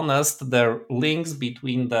be honest, the links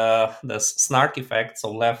between the snark effect,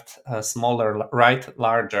 so left smaller, right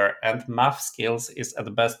larger, and math skills is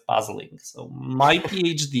at best puzzling. So my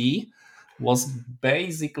PhD was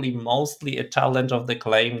basically mostly a challenge of the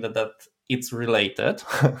claim that it's related.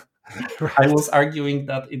 Right. I was arguing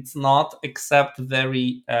that it's not, except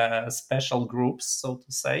very special groups, so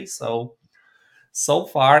to say. So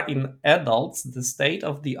far in adults, the state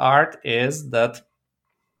of the art is that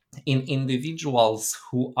in individuals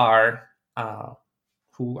who are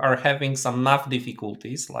having some math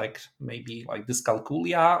difficulties, like maybe like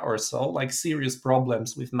dyscalculia or so, like serious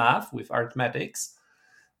problems with math, with arithmetics,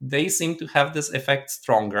 they seem to have this effect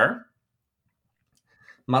stronger.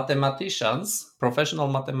 Mathematicians, professional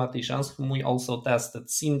mathematicians, whom we also tested,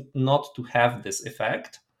 seem not to have this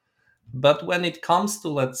effect. But when it comes to,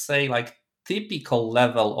 let's say, like typical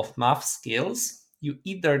level of math skills, you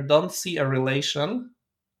either don't see a relation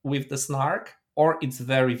with the snark, or it's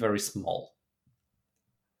very, very small.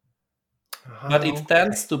 But it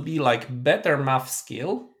tends to be like better math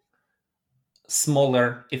skill,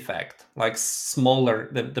 smaller effect, like smaller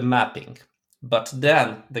the mapping. But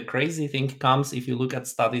then the crazy thing comes if you look at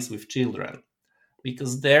studies with children,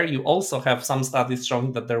 because there you also have some studies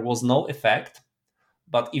showing that there was no effect.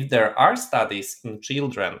 But if there are studies in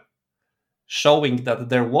children showing that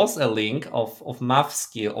there was a link of math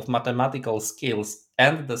skill, of mathematical skills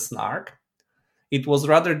and the snark, it was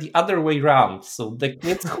rather the other way around. So the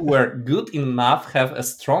kids who were good in math have a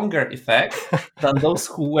stronger effect than those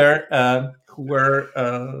who were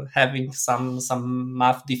having some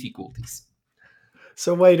math difficulties.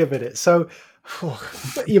 So wait a minute. So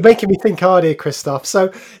you're making me think hard here, Christoph.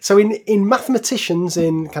 So in mathematicians,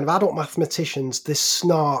 in kind of adult mathematicians, this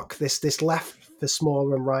snark, this left for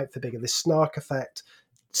smaller and right for bigger, this snark effect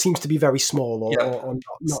seems to be very small or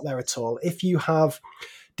not there at all. If you have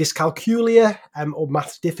dyscalculia or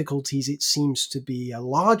math difficulties, it seems to be a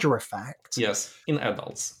larger effect. Yes, in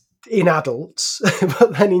adults.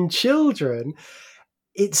 But then in children,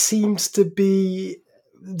 it seems to be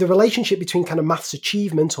the relationship between kind of maths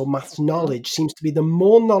achievement or maths knowledge seems to be the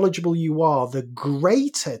more knowledgeable you are, the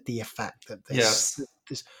greater the effect that this.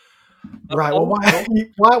 Yes. Right. Well,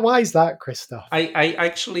 why is that, Christoph? I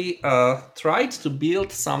actually tried to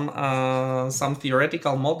build some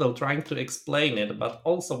theoretical model trying to explain it, but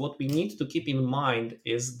also what we need to keep in mind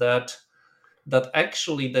is that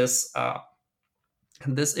actually this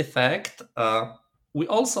effect we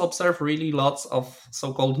also observe really lots of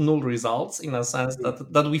so-called null results, in a sense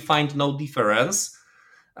that we find no difference.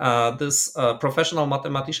 This professional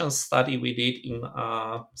mathematicians study we did in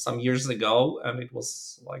some years ago, and it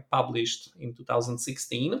was like published in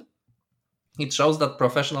 2016. It shows that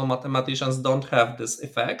professional mathematicians don't have this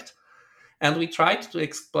effect. And we tried to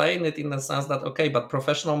explain it in the sense that, okay, but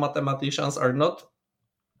professional mathematicians are not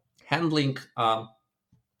handling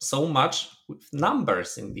so much with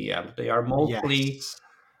numbers in the end. They are mostly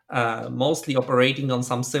mostly operating on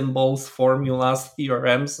some symbols, formulas,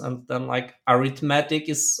 theorems, and then like arithmetic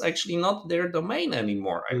is actually not their domain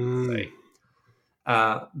anymore, I would say.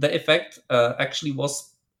 The effect actually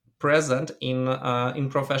was present in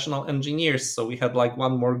professional engineers. So we had like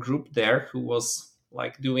one more group there who was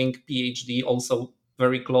like doing PhD, also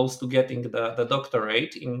very close to getting the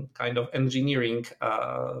doctorate in kind of engineering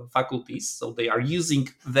faculties. So they are using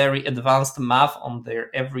very advanced math on their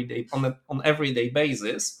on everyday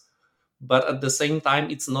basis, but at the same time,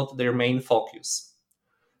 it's not their main focus.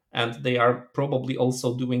 And they are probably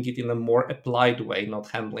also doing it in a more applied way, not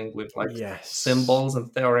handling with like symbols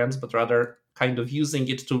and theorems, but rather kind of using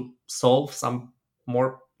it to solve some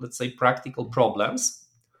more, let's say, practical problems.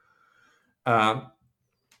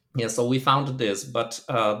 So we found this, but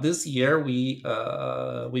this year we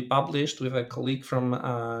published with a colleague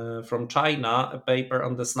from China a paper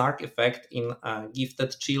on the snark effect in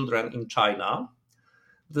gifted children in China.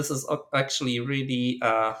 This is actually really,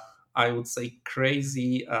 I would say,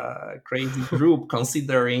 crazy group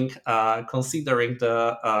considering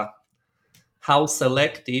the how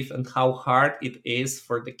selective and how hard it is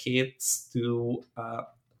for the kids to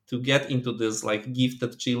get into this like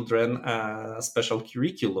gifted children special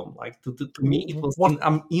curriculum. Like to me, it was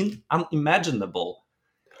unimaginable.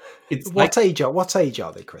 It's what age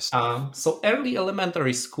are they, Christoph? So early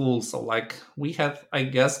elementary school. So like we have, I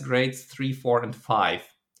guess, grades 3, 4, and 5.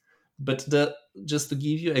 But just to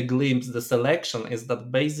give you a glimpse, the selection is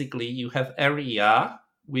that basically you have area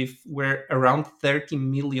with where around 30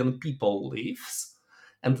 million people lives,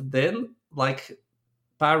 and then like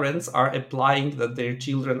parents are applying that their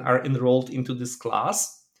children are enrolled into this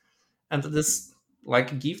class, and this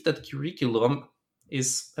like gifted curriculum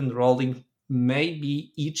is enrolling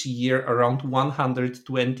maybe each year around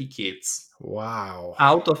 120 kids. Wow.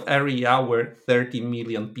 Out of area where 30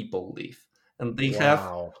 million people live. And they have,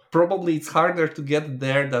 probably it's harder to get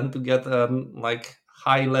there than to get like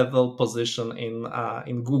high level position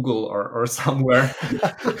in Google or somewhere,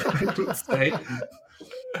 I would say.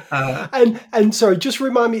 And sorry, just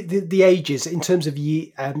remind me the ages in terms of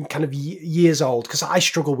kind of years old, because I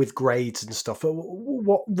struggle with grades and stuff.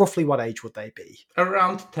 Roughly what age would they be?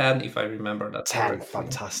 Around 10, if I remember that. 10, correctly.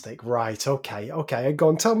 Fantastic. Right, okay. Go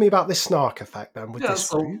on, tell me about this snark effect then with this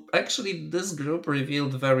group. Actually this group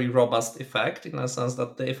revealed very robust effect in a sense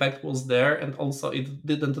that the effect was there, and also it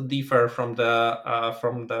didn't differ from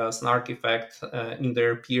the snark effect in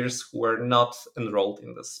their peers who were not enrolled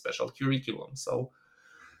in the special curriculum.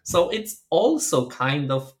 So it's also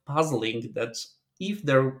kind of puzzling that if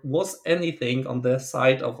there was anything on the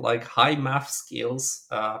side of like high math skills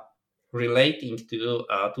relating to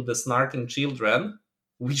the snarking children,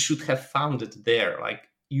 we should have found it there. Like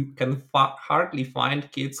you can hardly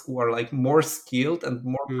find kids who are like more skilled and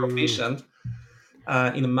more proficient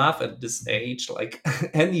in math at this age, like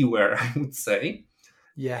anywhere, I would say.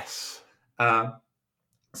 Yes.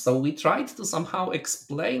 So we tried to somehow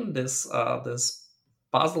explain this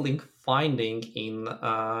puzzling finding in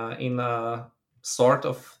a sort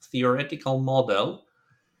of theoretical model,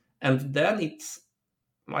 and then it's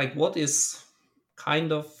like what is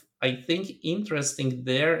kind of, I think, interesting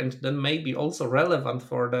there, and then maybe also relevant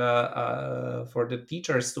for the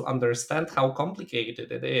teachers to understand how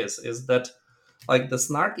complicated it is that like the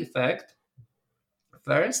snark effect,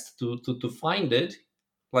 first to find it,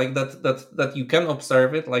 like that you can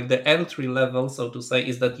observe it, like the entry level, so to say,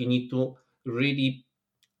 is that you need to really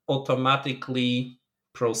automatically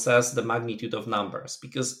process the magnitude of numbers,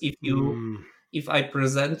 because if I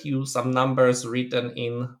present you some numbers written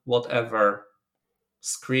in whatever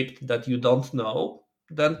script that you don't know,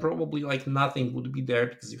 then probably like nothing would be there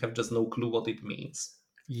because you have just no clue what it means.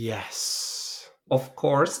 Yes. Of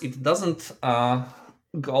course, it doesn't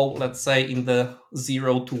go, let's say, in the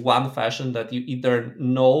 0 to 1 fashion that you either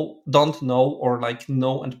don't know, or like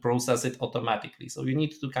know and process it automatically. So you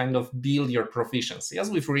need to kind of build your proficiency, as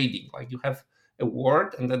with reading. Like you have a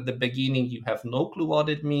word, and at the beginning you have no clue what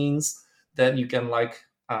it means. Then you can like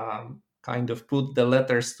kind of put the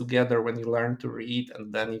letters together when you learn to read,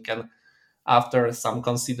 and then you can, after some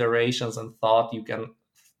considerations and thought, you can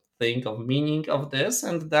think of meaning of this.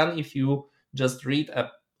 And then if you just read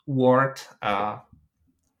a word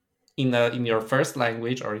in your first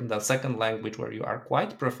language or in the second language where you are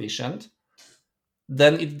quite proficient,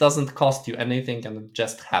 then it doesn't cost you anything and it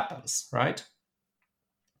just happens, right?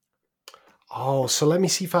 Oh, so let me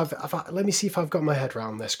see if I've got my head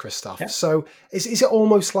around this, Christoph. Yeah. So is it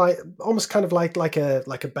almost kind of like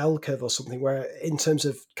a bell curve or something, where in terms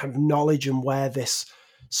of kind of knowledge and where this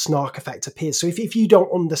snark effect appears. So if you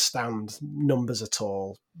don't understand numbers at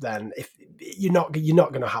all, then you're not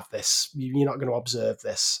going to have this. You're not going to observe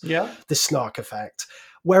this Yeah. this snark effect.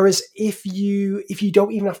 Whereas if you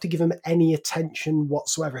don't even have to give them any attention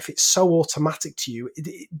whatsoever, if it's so automatic to you,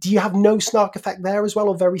 do you have no snark effect there as well,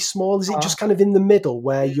 or very small? Is it just kind of in the middle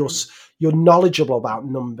where you're knowledgeable about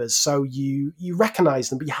numbers, so you recognize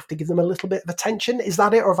them, but you have to give them a little bit of attention? Is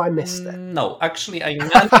that it, or have I missed it? No, actually, I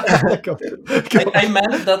meant Go I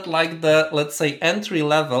meant that like the, let's say, entry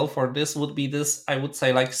level for this would be this, I would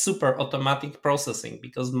say, like super automatic processing,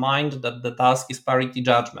 because mind that the task is parity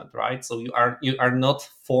judgment, right? So you are not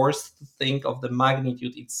forced to think of the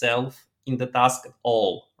magnitude itself in the task at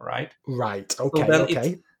all, right? Right. So Okay. then Okay.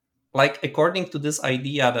 it's like, according to this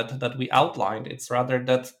idea that we outlined, it's rather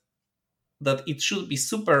that it should be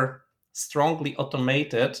super strongly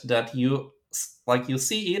automated, that you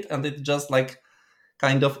see it and it just like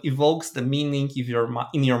kind of evokes the meaning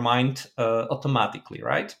in your mind automatically,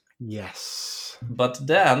 right? Yes. But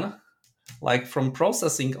then, like from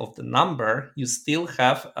processing of the number, you still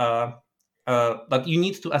have that you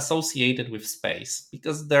need to associate it with space,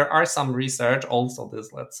 because there are some research, also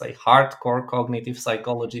this, let's say, hardcore cognitive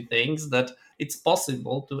psychology things, that it's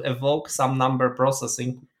possible to evoke some number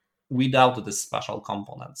processing without this spatial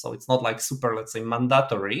component. So it's not like super, let's say,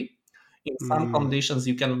 mandatory. In some conditions,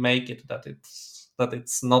 you can make it that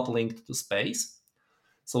it's not linked to space.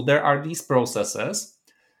 So there are these processes,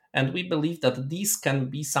 and we believe that these can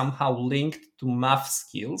be somehow linked to math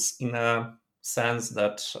skills, in a sense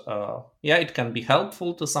that it can be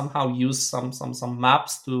helpful to somehow use some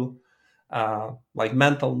maps to like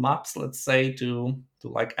mental maps, let's say, to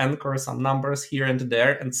like anchor some numbers here and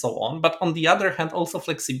there and so on. But on the other hand, also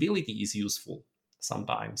flexibility is useful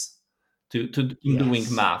sometimes in doing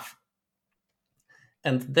math.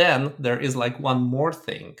 And then there is like one more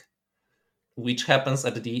thing which happens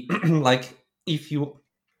at the like,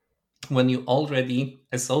 when you already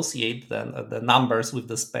associate the numbers with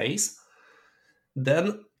the space,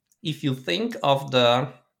 then if you think of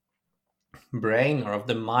the brain or of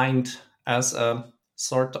the mind as a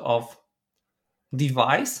sort of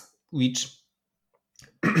device which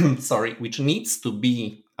which needs to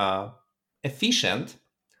be efficient,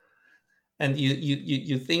 and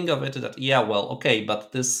you think of it that, well, okay,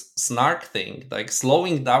 but this snark thing, like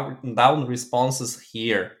slowing down responses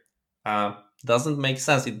here, doesn't make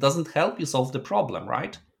sense. It doesn't help you solve the problem,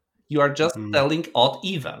 right? You are just telling odd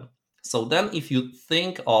even. So then if you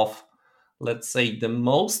think of, let's say, the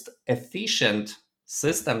most efficient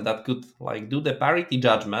system that could like do the parity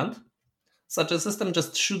judgment, such a system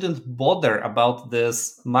just shouldn't bother about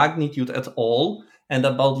this magnitude at all, and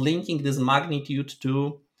about linking this magnitude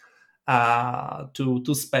to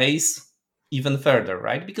space even further,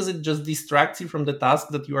 right? Because it just distracts you from the task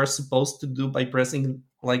that you are supposed to do by pressing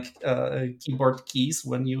like keyboard keys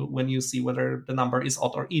when you see whether the number is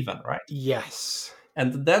odd or even, right? Yes.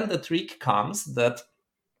 And then the trick comes that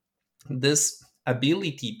this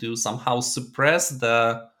ability to somehow suppress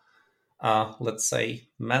the let's say,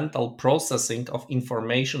 mental processing of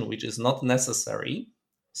information which is not necessary,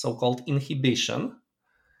 so-called inhibition,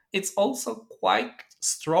 it's also quite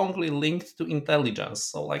strongly linked to intelligence.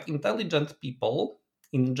 So like, intelligent people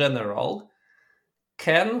in general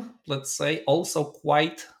can, let's say, also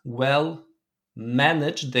quite well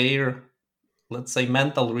manage their, let's say,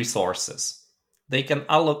 mental resources. They can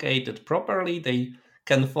allocate it properly. They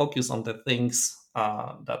can focus on the things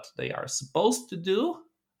that they are supposed to do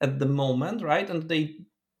at the moment, right? And they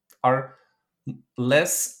are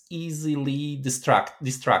less easily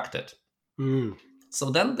distracted. So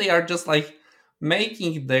then they are just like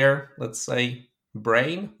making their, let's say,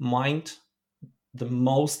 mind the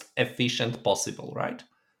most efficient possible, right?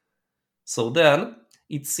 So then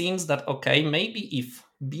it seems that, okay, maybe if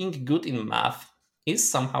being good in math is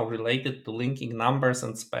somehow related to linking numbers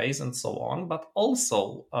and space and so on, but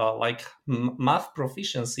also like math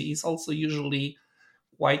proficiency is also usually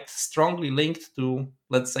quite strongly linked to,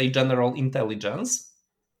 let's say, general intelligence.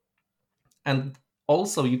 And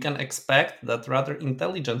also you can expect that rather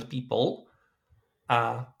intelligent people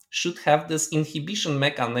should have this inhibition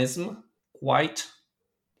mechanism quite,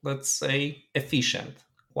 let's say, efficient,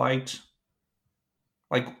 quite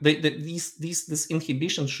like this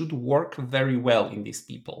inhibition should work very well in these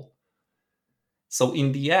people. So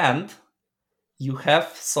in the end, you have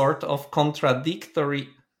sort of contradictory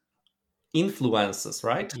influences,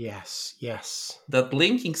 right? Yes. That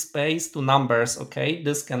linking space to numbers, okay,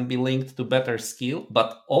 this can be linked to better skill,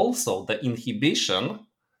 but also the inhibition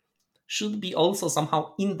should be also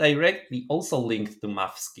somehow indirectly also linked to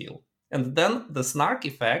math skill. And then the snark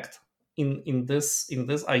effect in this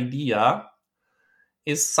idea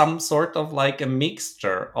is some sort of like a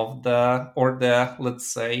mixture of the, let's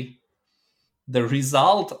say, the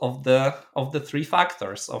result of the three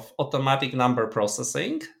factors of automatic number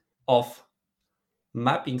processing, of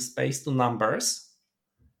mapping space to numbers,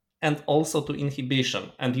 and also to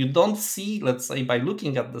inhibition. And you don't see, let's say, by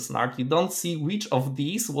looking at the SNARK, you don't see which of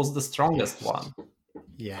these was the strongest one.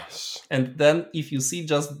 Yes. And then if you see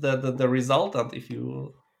just the resultant, if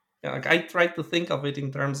you, like, I try to think of it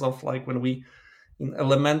in terms of like when we in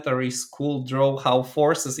elementary school draw how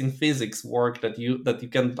forces in physics work, that you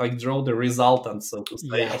can like draw the resultant, so to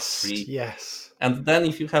say, of three. Yes. And then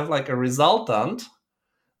if you have like a resultant,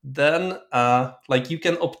 then like you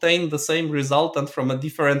can obtain the same resultant from a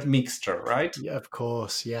different mixture, right? Yeah, of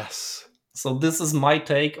course. Yes. So this is my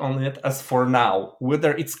take on it as for now.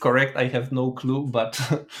 Whether it's correct, I have no clue, but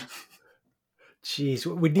Jeez,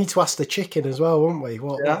 we'd need to ask the chicken as well, wouldn't we?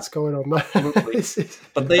 What's going on there? absolutely.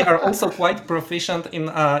 But they are also quite proficient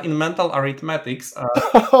in mental arithmetics.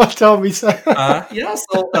 Tell me so. Yeah,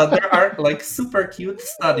 so there are like super cute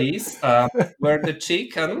studies where the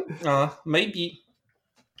chicken, maybe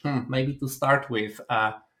to start with,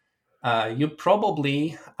 you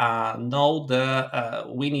probably know the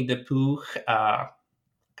Winnie the Pooh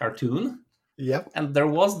cartoon. Yep. And there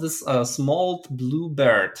was this small blue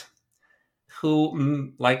bird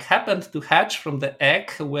who like happened to hatch from the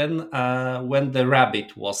egg when the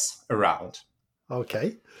rabbit was around.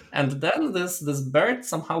 Okay. And then this bird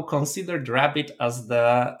somehow considered rabbit as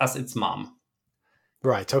its mom.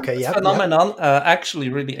 Right. Okay. This Yeah. phenomenon actually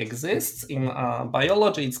really exists in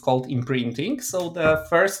biology. It's called imprinting. So the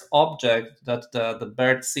first object that the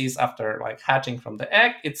bird sees after like hatching from the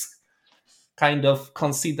egg, it's kind of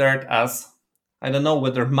considered as, I don't know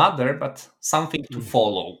whether mother, but something to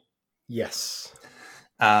follow. Yes.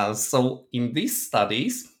 So in these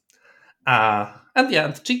studies,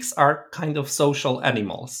 and chicks are kind of social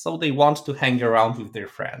animals, so they want to hang around with their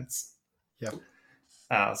friends. Yep.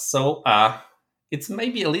 So it's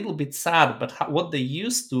maybe a little bit sad, but what they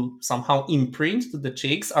used to somehow imprint to the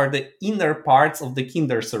chicks are the inner parts of the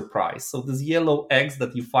Kinder Surprise. So these yellow eggs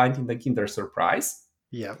that you find in the Kinder Surprise.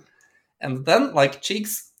 Yeah. And then like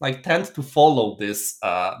chicks like tend to follow these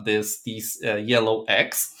yellow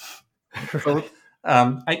eggs. So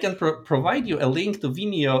I can provide you a link to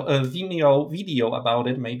Vimeo video about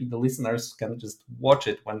it. Maybe the listeners can just watch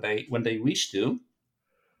it when they wish to.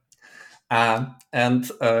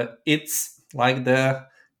 And it's like the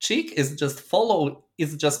chick is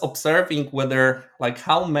just observing whether like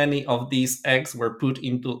how many of these eggs were put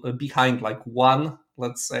into behind like one,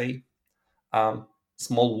 let's say,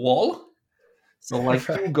 small wall. So like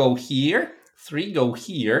 2 go here, 3 go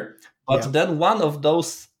here, but then one of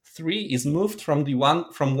those 3 is moved from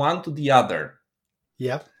one to the other.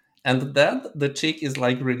 Yeah. And then the chick is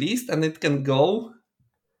like released and it can go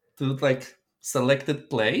to like selected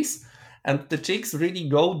place. And the chicks really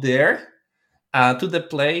go there to the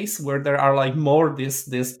place where there are like more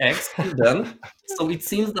this eggs hidden. So it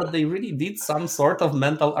seems that they really did some sort of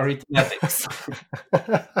mental arithmetics.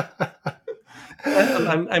 And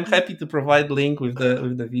I'm happy to provide link with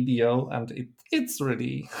the video, and it's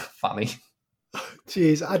really funny.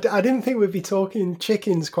 Jeez, I didn't think we'd be talking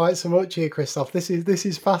chickens quite so much here, Christoph. This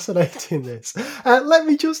is fascinating. This. Let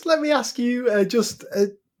me ask you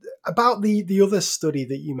about the other study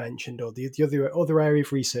that you mentioned, or the other area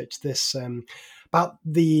of research. This about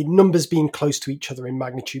the numbers being close to each other in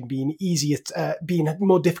magnitude, being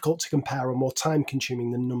more difficult to compare or more time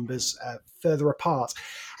consuming than numbers further apart.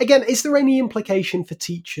 Again, is there any implication for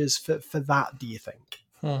teachers for that, do you think?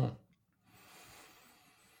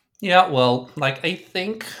 Yeah, well, like I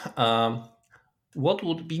think what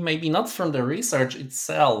would be maybe not from the research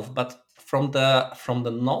itself, but from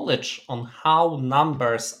the knowledge on how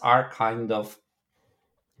numbers are kind of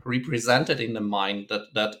represented in the mind,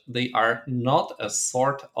 that they are not a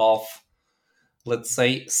sort of, let's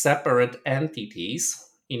say, separate entities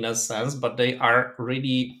in a sense, but they are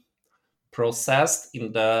really processed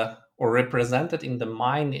or represented in the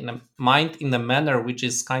mind in a manner which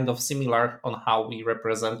is kind of similar on how we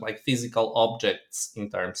represent like physical objects in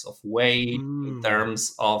terms of weight, in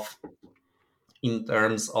terms of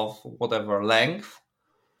whatever length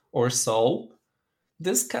or so.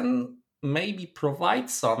 This can maybe provide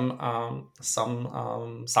some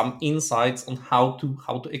insights on how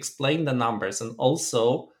to explain the numbers. And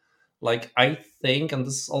also, like I think, and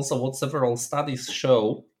this is also what several studies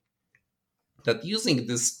show, that using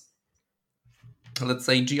this, let's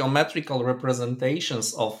say, geometrical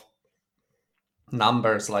representations of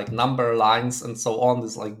numbers, like number lines and so on,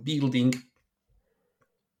 is like building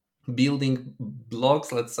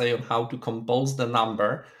blocks, let's say, on how to compose the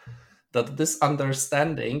number, that this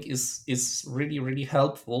understanding is really, really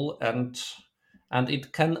helpful, and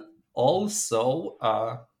it can also,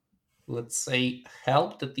 let's say,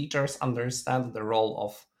 help the teachers understand the role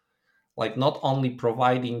of, like, not only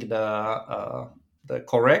providing the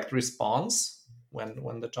correct response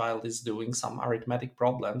when the child is doing some arithmetic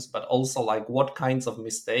problems, but also like what kinds of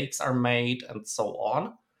mistakes are made and so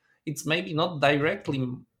on. It's maybe not directly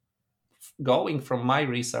going from my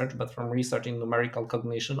research, but from research in numerical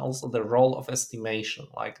cognition, also the role of estimation,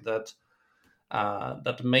 like that.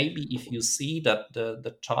 That maybe if you see that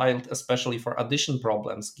the child, especially for addition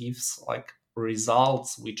problems, gives like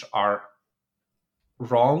results which are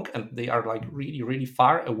wrong and they are like really really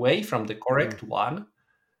far away from the correct one,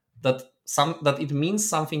 that it means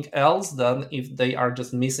something else than if they are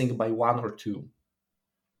just missing by one or two.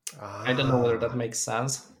 I don't know whether that Ah. makes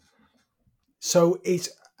sense. So it's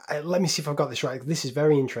let me see if I've got this right. This is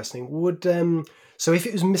very interesting. Would so if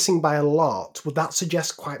it was missing by a lot, would that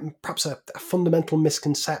suggest quite perhaps a fundamental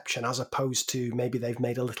misconception as opposed to maybe they've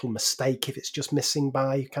made a little mistake if it's just missing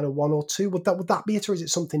by kind of one or two? Would that be it, or is it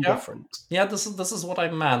something Yeah, different? yeah, this is what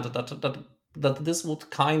I meant, that this would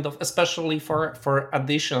kind of, especially for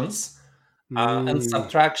additions and Mm,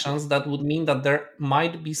 subtractions, that would mean that there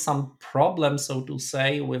might be some problem, so to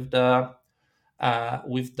say, with the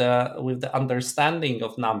understanding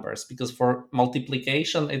of numbers, because for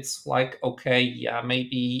multiplication it's like, okay, yeah,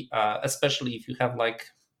 maybe especially if you have like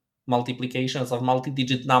multiplications of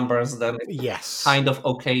multi-digit numbers, then it's yes. kind of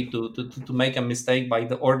okay to make a mistake by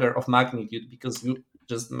the order of magnitude, because you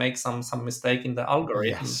just make some mistake in the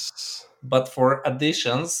algorithm. Yes. But for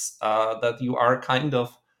additions, that you are kind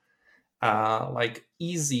of like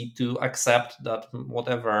easy to accept that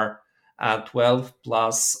whatever 12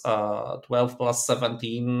 plus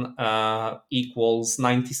 17 equals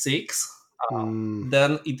 96, Mm,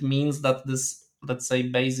 then it means that this, let's say,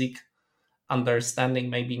 basic understanding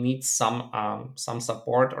maybe needs some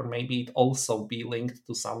support, or maybe it also be linked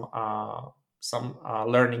to some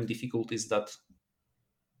learning difficulties. That,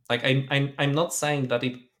 like, I'm not saying that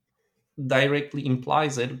it directly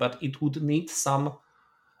implies it, but it would need some,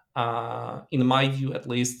 in my view at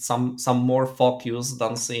least, some more focus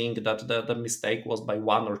than seeing that the mistake was by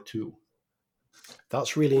one or two.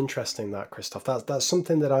 that's really interesting, that Christoph. That's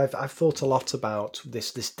something that I've thought a lot about,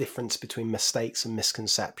 this difference between mistakes and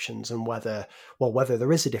misconceptions, and whether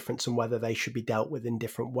there is a difference and whether they should be dealt with in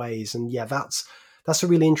different ways. And yeah, that's a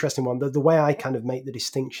really interesting one. The way I kind of make the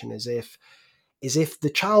distinction is if the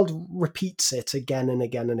child repeats it again and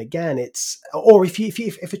again and again, or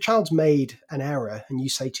if a child's made an error and you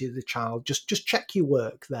say to the child, just check your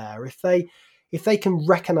work there. If they can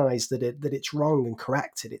recognize that it's wrong and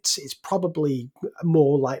correct it, it's probably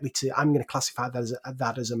more likely to, I'm going to classify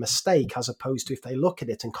that as a mistake, as opposed to if they look at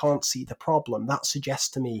it and can't see the problem. That suggests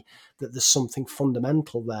to me that there's something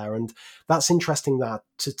fundamental there. And that's interesting, that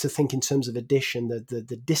to think in terms of addition,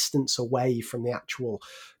 the distance away from the actual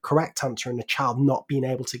correct answer, and a child not being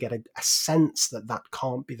able to get a sense that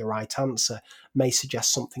can't be the right answer, may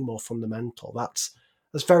suggest something more fundamental. That's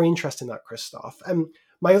very interesting, that, Christoph.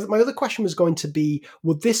 My other question was going to be: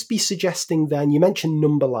 would this be suggesting then? You mentioned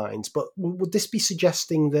number lines, but would this be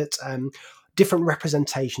suggesting that different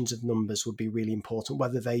representations of numbers would be really important,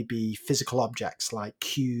 whether they be physical objects like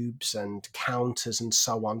cubes and counters and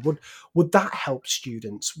so on? Would that help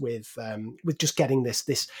students with just getting this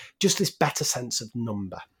better sense of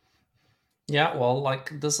number? Yeah, well,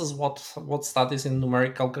 like, this is what studies in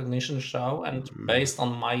numerical cognition show, and Mm, based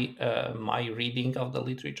on my reading of the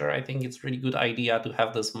literature, I think it's really good idea to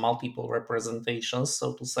have this multiple representations,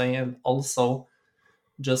 so to say, and also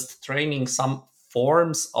just training some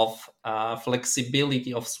forms of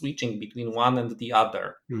flexibility of switching between one and the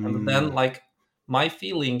other. And then, mm, like, my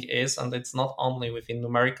feeling is, and it's not only within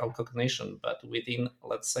numerical cognition, but within,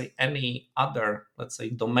 let's say, any other, let's say,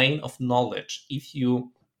 domain of knowledge, if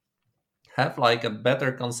you have like a better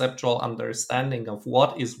conceptual understanding of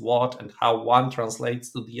what is what and how one translates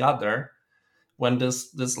to the other, when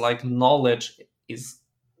this like knowledge is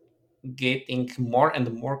getting more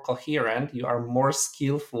and more coherent, you are more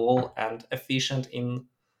skillful and efficient in,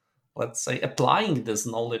 let's say, applying this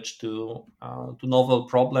knowledge to novel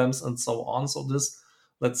problems and so on. So this,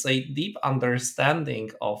 let's say, deep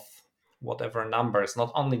understanding of whatever numbers,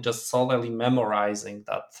 not only just solely memorizing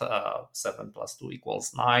that 7 plus 2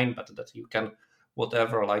 equals 9, but that you can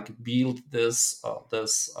whatever like build this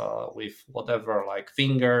with whatever like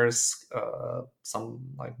fingers,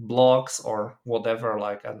 some like blocks or whatever,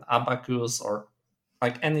 like an abacus or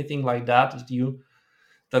like anything like that,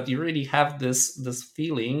 that you really have this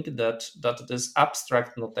feeling that this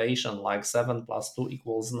abstract notation like 7 plus 2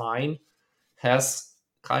 equals 9 has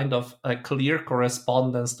kind of a clear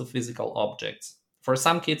correspondence to physical objects. for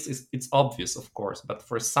some kids it's obvious, of course, but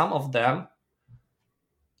for some of them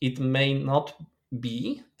it may not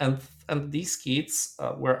be. And these kids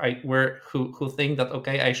who think that,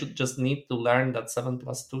 okay, I should just need to learn that 7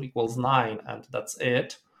 plus 2 equals 9 and that's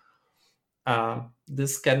it,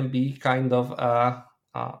 this can be kind of a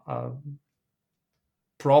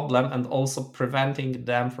problem, and also preventing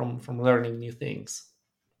them from learning new things.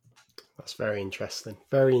 That's very interesting.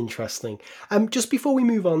 Very interesting. Just before we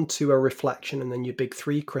move on to a reflection and then your big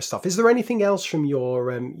three, Christoph, is there anything else from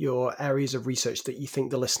your areas of research that you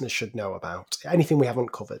think the listeners should know about? Anything we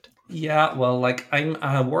haven't covered? Yeah, well, like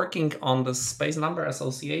I'm working on the space number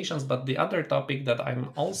associations, but the other topic that I'm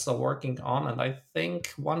also working on, and I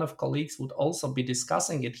think one of colleagues would also be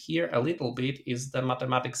discussing it here a little bit, is the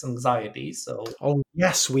mathematics anxiety. So, oh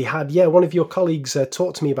yes, we had. Yeah, one of your colleagues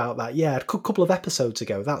talked to me about that. Yeah, a couple of episodes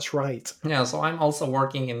ago. That's right. Yeah, so I'm also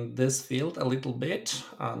working in this field a little bit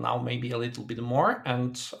now, maybe a little bit more,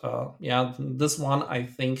 and yeah, this one I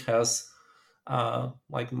think has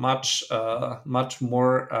like much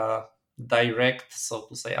more direct, so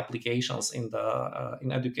to say, applications in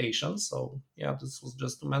education. So yeah, this was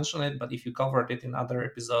just to mention it. But if you covered it in other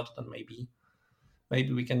episode, then maybe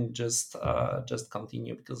we can just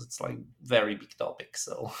continue, because it's like very big topic.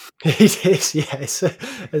 So it is, yes,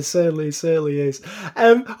 it certainly is.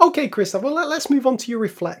 Okay, Christoph. Well, let's move on to your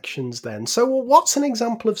reflections then. So, what's an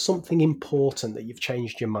example of something important that you've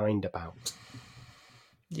changed your mind about?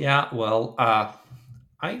 Yeah, well,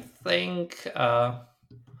 I think that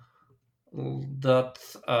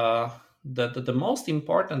the most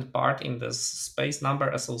important part in this space number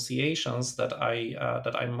associations that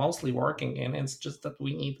I'm mostly working in is just that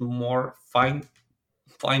we need more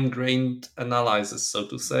fine-grained analysis, so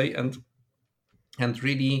to say, and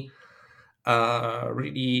really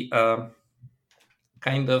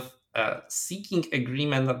kind of seeking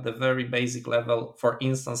agreement at the very basic level. For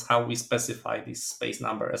instance, how we specify these space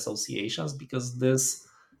number associations, because this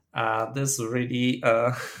really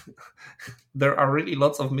there are really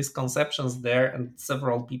lots of misconceptions there, and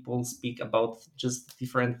several people speak about just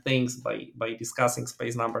different things by discussing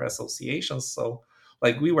space number associations. So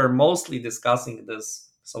like we were mostly discussing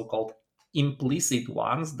this so-called implicit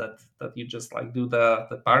ones, that you just like do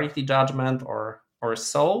the parity judgment or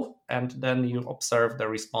so, and then you observe the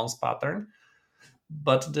response pattern.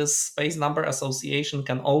 But this space number association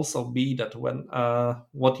can also be that when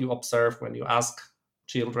what you observe when you ask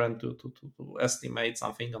children to estimate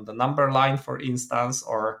something on the number line, for instance,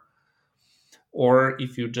 or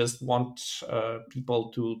if you just want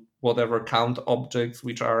people to whatever count objects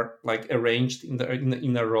which are like arranged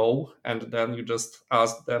in a row, and then you just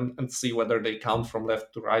ask them and see whether they count from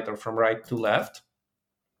left to right or from right to left.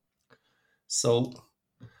 So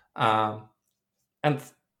and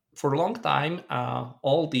for a long time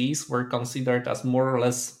all these were considered as more or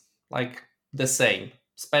less like the same,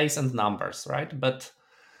 space and numbers, right? But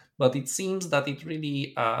it seems that it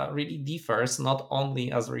really really differs, not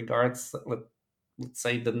only as regards, let's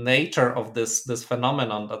say, the nature of this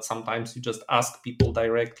phenomenon, that sometimes you just ask people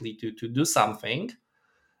directly to do something,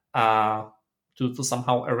 to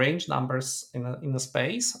somehow arrange numbers in a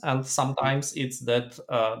space, and sometimes it's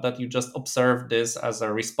that you just observe this as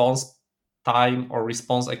a response time or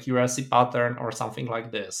response accuracy pattern or something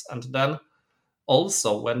like this. And then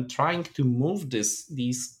also, when trying to move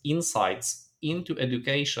these insights into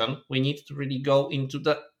education, we need to really go into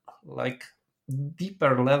the like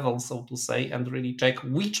deeper level, so to say, and really check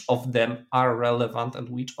which of them are relevant and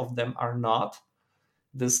which of them are not.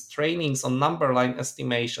 These trainings on number line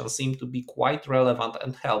estimation seem to be quite relevant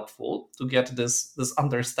and helpful to get this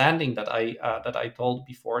understanding that I told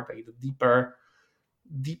before, like the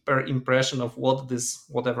deeper impression of what this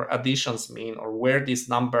whatever additions mean, or where this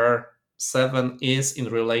number 7 is in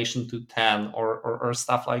relation to 10, or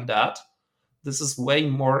stuff like that. This is way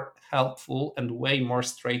more helpful and way more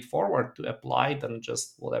straightforward to apply than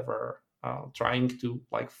just whatever trying to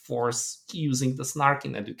like force using the snark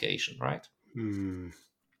in education, right?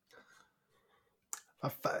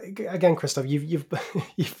 Again, Christoph, you've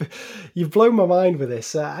blown my mind with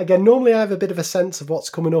this. Again, normally I have a bit of a sense of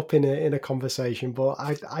what's coming up in a conversation, but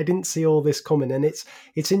I didn't see all this coming, and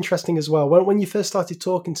it's interesting as well. When you first started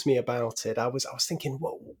talking to me about it, I was thinking,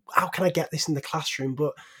 well, how can I get this in the classroom?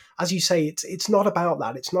 But as you say, it's not about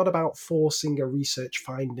that. It's not about forcing a research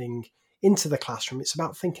finding into the classroom. It's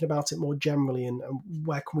about thinking about it more generally, and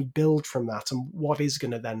where can we build from that, and what is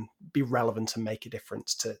going to then be relevant and make a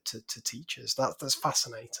difference to teachers. That's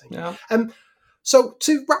fascinating. Yeah. So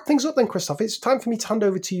to wrap things up then, Christoph, it's time for me to hand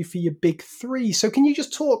over to you for your big three. So can you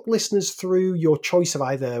just talk listeners through your choice of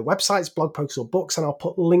either websites, blog posts, or books, and I'll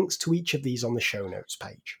put links to each of these on the show notes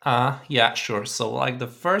page. Yeah, sure. So like the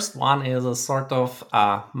first one is a sort of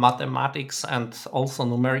mathematics and also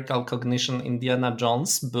numerical cognition Indiana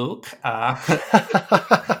Jones book.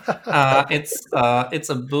 It's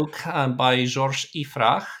a book by Georges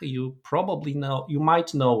Ifrach. You probably know, you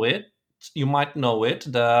might know it.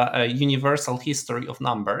 The Universal History of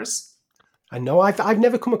Numbers. I know I've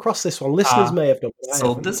never come across this one. Listeners may have done.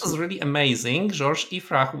 So this is really amazing. Georges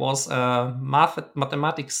Ifrach was a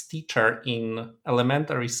mathematics teacher in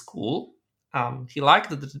elementary school. He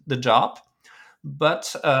liked the job,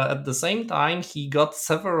 but at the same time, he got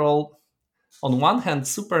several, on one hand,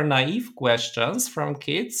 super naive questions from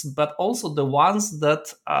kids, but also the ones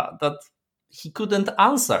that he couldn't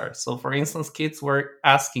answer. So, for instance, kids were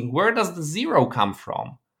asking, "Where does the zero come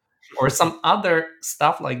from?" or some other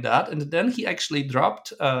stuff like that. And then he actually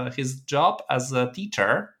dropped his job as a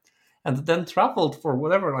teacher and then traveled for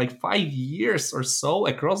whatever, like 5 years or so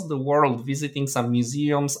across the world, visiting some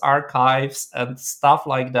museums, archives, and stuff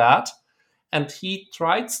like that. And he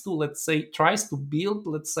tries to build,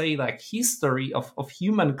 like history of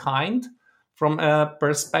humankind from a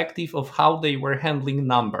perspective of how they were handling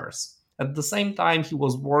numbers. At the same time, he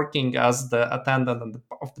was working as the attendant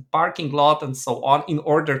of the parking lot and so on, in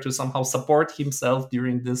order to somehow support himself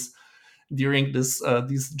during this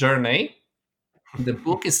journey. The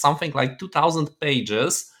book is something like 2,000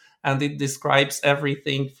 pages, and it describes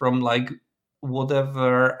everything from like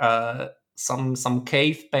whatever some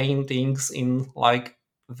cave paintings in like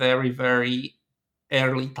very very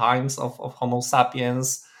early times of Homo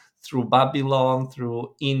sapiens, through Babylon,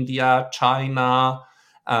 through India, China,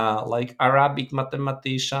 like Arabic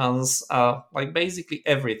mathematicians, like basically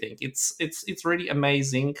everything. It's really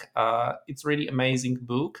amazing. It's really amazing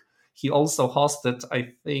book. He also hosted,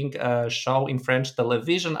 I think, a show in French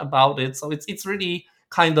television about it. So it's really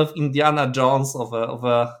kind of Indiana Jones of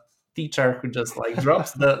a teacher who just like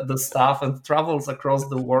drops the stuff and travels across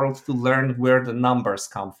the world to learn where the numbers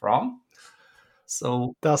come from.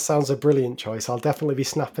 So that sounds a brilliant choice. I'll definitely be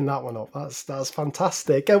snapping that one up. That's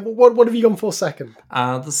fantastic. What have you gone for second?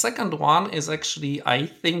 The second one is actually, I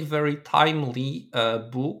think, very timely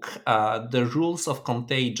book, The Rules of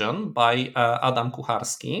Contagion by Adam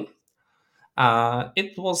Kucharski.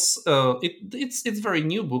 It's very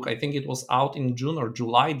new book. I think it was out in June or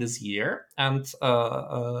July this year. And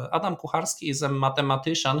Adam Kucharski is a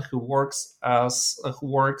mathematician who works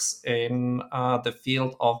in the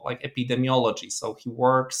field of like epidemiology. So he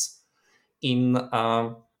works in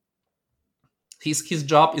his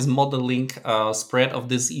job is modeling spread of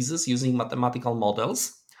diseases using mathematical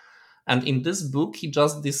models. And in this book, he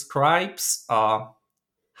just describes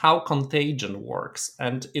how contagion works.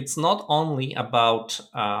 And it's not only about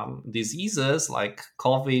diseases like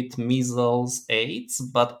COVID, measles, AIDS,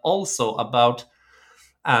 but also about,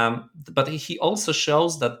 but he also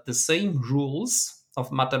shows that the same rules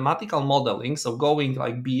of mathematical modeling, so going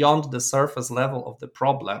like beyond the surface level of the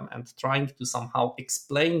problem and trying to somehow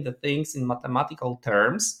explain the things in mathematical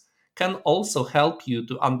terms, can also help you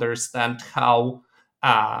to understand how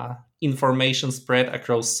information spread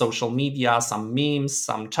across social media, some memes,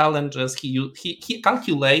 some challenges. He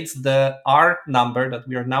calculates the R number that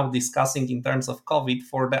we are now discussing in terms of COVID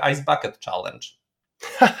for the ice bucket challenge.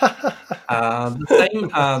 The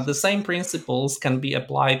same principles can be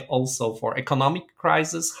applied also for economic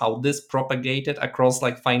crisis, how this propagated across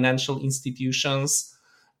like financial institutions.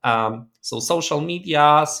 So social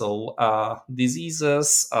media, so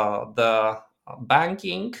diseases, the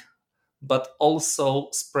banking, but also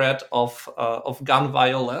spread of gun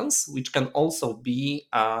violence, which can also be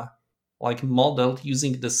like modeled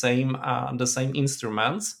using the same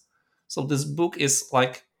instruments. So this book is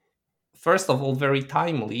like, first of all, very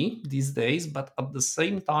timely these days, but at the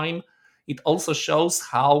same time, it also shows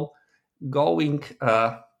how going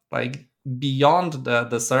like beyond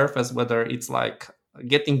the surface, whether it's like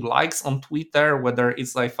getting likes on Twitter, whether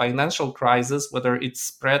it's like financial crisis, whether it's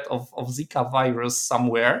spread of Zika virus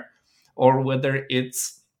somewhere, or whether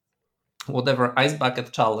it's whatever ice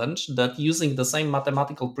bucket challenge, that using the same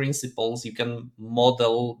mathematical principles, you can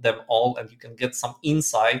model them all and you can get some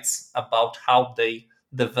insights about how they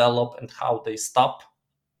develop and how they stop.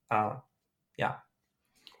 Yeah.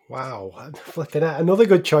 Wow, I'm flipping out. Another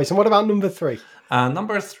good choice. And what about number three?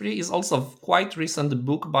 Number three is also a quite recent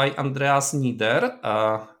book by Andreas Nieder,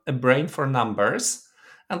 A Brain for Numbers.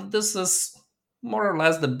 And this is more or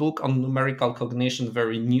less the book on numerical cognition,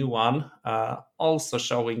 very new one, also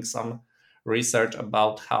showing some research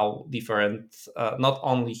about how different, not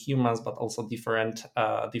only humans, but also different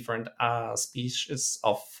species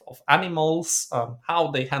of animals,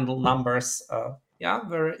 how they handle numbers.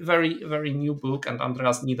 Very, very, very new book. And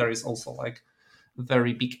Andreas Nieder is also like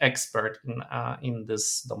very big expert in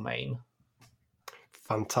this domain.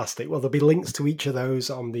 Fantastic. Well, there'll be links to each of those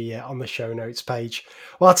on the show notes page.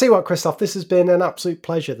 Well, I'll tell you what, Christoph, this has been an absolute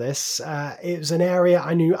pleasure. It was an area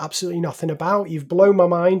I knew absolutely nothing about. You've blown my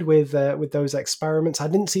mind with those experiments. I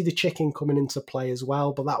didn't see the chicken coming into play as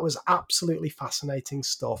well, but that was absolutely fascinating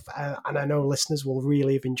stuff. And I know listeners will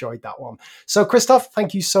really have enjoyed that one. So, Christoph,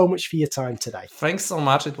 thank you so much for your time today. Thanks so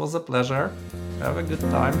much. It was a pleasure. Have a good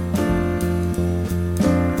time.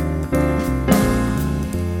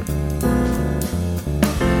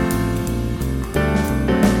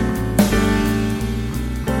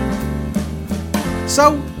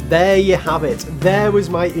 So there you have it. There was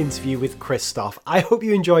my interview with Christoph. I hope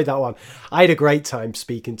you enjoyed that one. I had a great time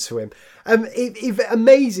speaking to him. It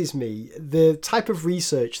amazes me the type of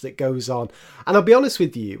research that goes on. And I'll be honest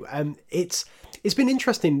with you, it's been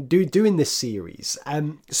interesting doing this series,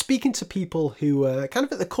 speaking to people who are kind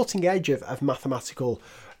of at the cutting edge of mathematical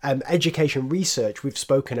education research. We've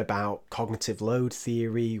spoken about cognitive load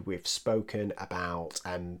theory. We've spoken about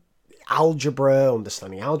algebra,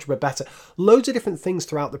 understanding algebra better, loads of different things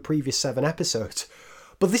throughout the previous 7 episodes.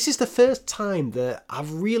 But this is the first time that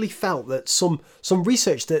I've really felt that some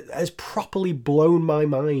research that has properly blown my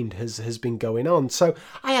mind has been going on. So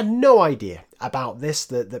I had no idea about this,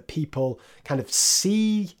 that people kind of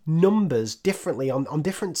see numbers differently on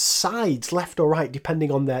different sides, left or right,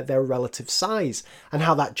 depending on their relative size, and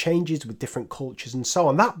how that changes with different cultures and so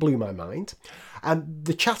on. That blew my mind. And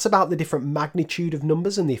the chat about the different magnitude of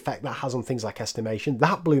numbers and the effect that has on things like estimation,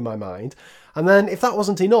 that blew my mind. And then if that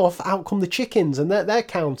wasn't enough, out come the chickens and they're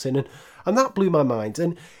counting, and that blew my mind.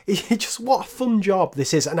 And it just, what a fun job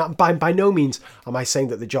this is. And by no means am I saying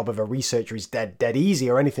that the job of a researcher is dead easy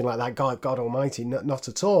or anything like that. God almighty, not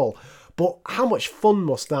at all. But how much fun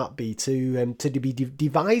must that be to be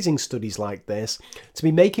devising studies like this, to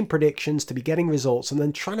be making predictions, to be getting results, and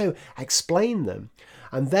then trying to explain them.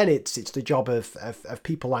 And then it's the job of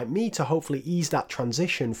people like me to hopefully ease that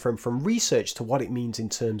transition from research to what it means in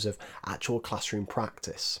terms of actual classroom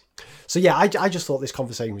practice. So yeah, I just thought this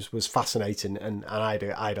conversation was fascinating, and I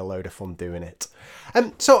had a load of fun doing it.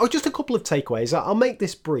 So just a couple of takeaways. I'll make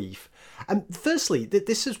this brief. Firstly,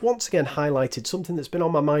 this has once again highlighted something that's been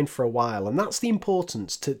on my mind for a while, and that's the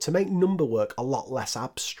importance to make number work a lot less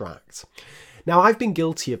abstract. Now, I've been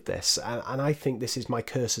guilty of this, and I think this is my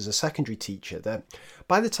curse as a secondary teacher, that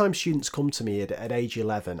by the time students come to me at age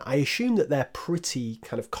 11, I assume that they're pretty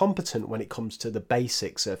kind of competent when it comes to the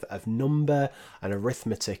basics of number and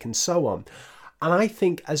arithmetic and so on. And I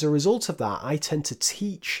think as a result of that, I tend to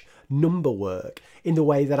teach number work in the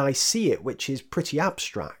way that I see it, which is pretty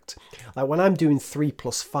abstract. Like when I'm doing 3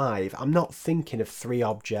 plus 5, I'm not thinking of 3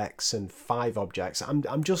 objects and 5 objects.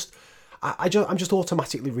 I'm just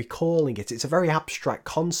automatically recalling it. It's a very abstract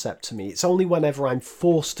concept to me. It's only whenever I'm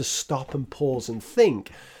forced to stop and pause and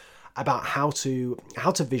think about how to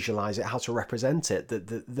visualize it, how to represent it,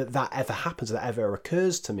 that ever happens, that ever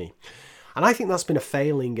occurs to me. And I think that's been a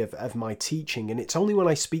failing of my teaching. And it's only when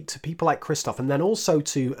I speak to people like Christoph, and then also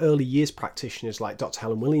to early years practitioners like Dr.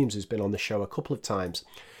 Helen Williams, who's been on the show a couple of times,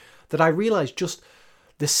 that I realize just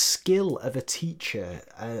the skill of a teacher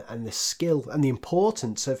and the skill and the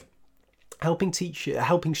importance of helping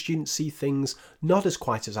students see things not as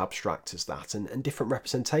quite as abstract as that, and different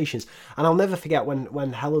representations. And I'll never forget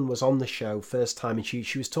when Helen was on the show first time, and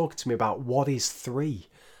she was talking to me about what is 3.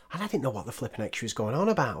 And I didn't know what the flipping heck she was going on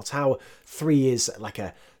about. How 3 is like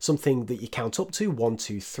something that you count up to, 1,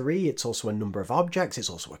 2, 3. It's also a number of objects. It's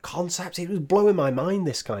also a concept. It was blowing my mind,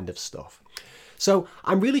 this kind of stuff. So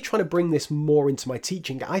I'm really trying to bring this more into my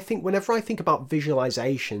teaching. I think whenever I think about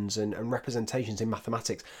visualizations and representations in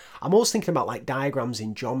mathematics, I'm always thinking about like diagrams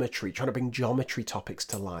in geometry, trying to bring geometry topics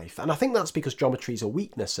to life. And I think that's because geometry is a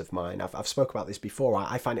weakness of mine. I've spoke about this before.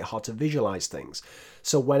 I find it hard to visualize things.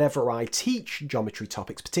 So whenever I teach geometry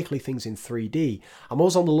topics, particularly things in 3D, I'm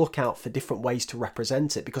always on the lookout for different ways to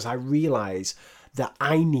represent it, because I realize that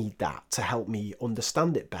I need that to help me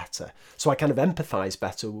understand it better. So I kind of empathize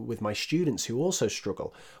better with my students who also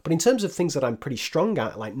struggle. But in terms of things that I'm pretty strong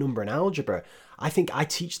at, like number and algebra, I think I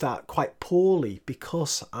teach that quite poorly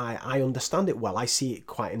because I understand it well. I see it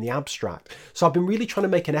quite in the abstract. So I've been really trying to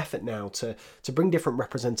make an effort now to bring different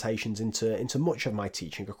representations into much of my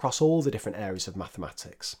teaching across all the different areas of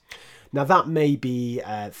mathematics. Now that may be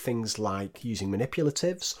things like using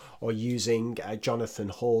manipulatives or using Jonathan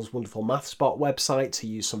Hall's wonderful MathSpot website to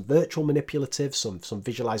use some virtual manipulatives, some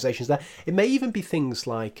visualizations there. It may even be things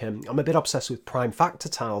like, I'm a bit obsessed with prime factor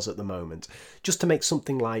tiles at the moment, just to make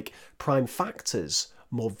something like prime factors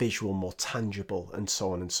more visual, more tangible, and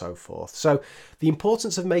so on and so forth. So the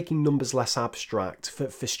importance of making numbers less abstract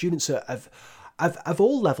for students of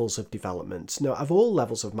all levels of development, of all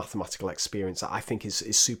levels of mathematical experience, I think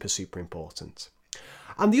is super, super important.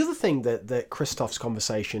 And the other thing that Christoph's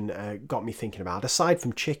conversation got me thinking about, aside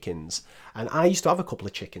from chickens, and I used to have a couple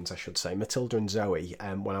of chickens, I should say, Matilda and Zoe,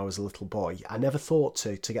 when I was a little boy. I never thought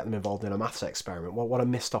to get them involved in a maths experiment. What a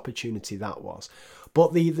missed opportunity that was.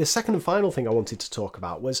 But the second and final thing I wanted to talk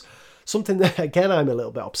about was something that, again, I'm a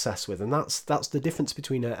little bit obsessed with, and that's the difference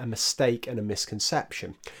between a mistake and a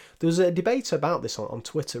misconception. There was a debate about this on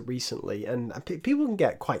Twitter recently, and people can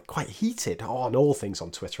get quite heated on all things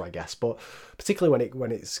on Twitter, I guess, but particularly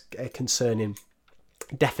when it's concerning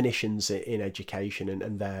definitions in education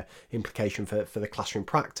and their implication for the classroom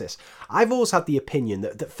practice. I've always had the opinion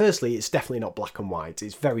that firstly, it's definitely not black and white.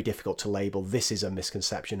 It's very difficult to label this is a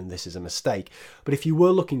misconception and this is a mistake. But if you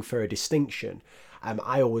were looking for a distinction,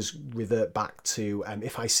 I always revert back to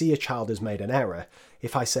if I see a child has made an error,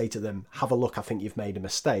 if I say to them, have a look, I think you've made a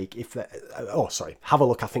mistake. Have a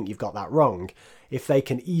look, I think you've got that wrong. If they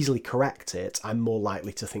can easily correct it, I'm more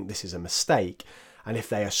likely to think this is a mistake. And if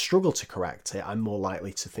they struggle to correct it, I'm more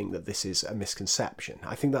likely to think that this is a misconception.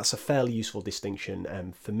 I think that's a fairly useful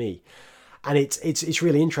distinction for me. And it's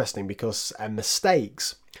really interesting because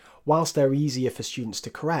mistakes, whilst they're easier for students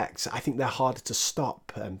to correct, I think they're harder to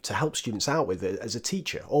stop, to help students out with as a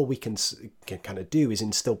teacher. All we can kind of do is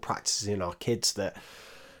instill practices in our kids that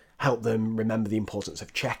help them remember the importance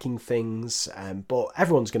of checking things, but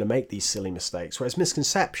everyone's going to make these silly mistakes, whereas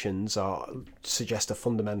misconceptions suggest a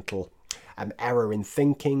fundamental error in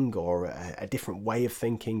thinking or a different way of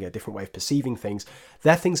thinking, a different way of perceiving things.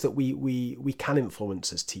 They're things that we can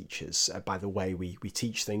influence as teachers by the way we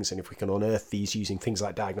teach things, and if we can unearth these using things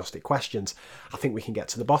like diagnostic questions, I think we can get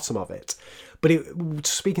to the bottom of it. But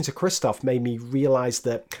speaking to Christoph made me realise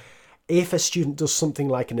that if a student does something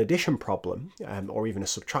like an addition problem or even a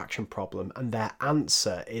subtraction problem and their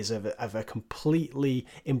answer is of a completely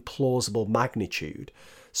implausible magnitude,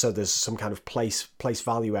 so there's some kind of place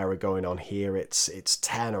value error going on here, it's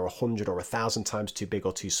 10 or 100 or 1,000 times too big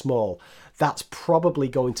or too small, that's probably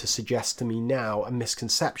going to suggest to me now a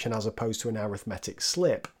misconception as opposed to an arithmetic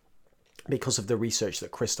slip, because of the research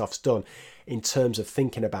that Christoph's done in terms of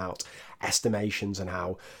thinking about estimations and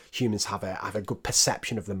how humans have a good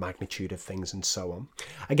perception of the magnitude of things and so on.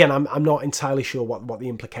 Again, I'm not entirely sure what the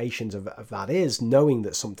implications of that is, knowing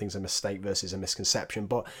that something's a mistake versus a misconception,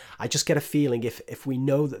 but I just get a feeling if we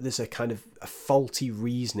know that there's a kind of a faulty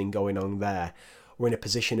reasoning going on there, we're in a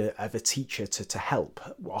position of a teacher to help,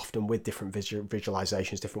 often with different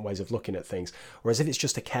visualizations, different ways of looking at things. Whereas if it's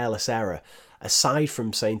just a careless error, aside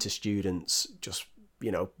from saying to students, just,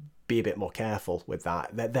 be a bit more careful with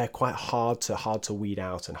that, they're quite hard to weed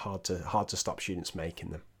out and hard to stop students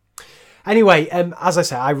making them. Anyway, as I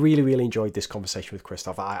say, I really, really enjoyed this conversation with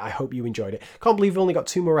Christoph. I hope you enjoyed it. Can't believe we've only got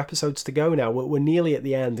 2 more episodes to go now. We're nearly at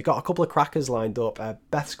the end. I've got a couple of crackers lined up.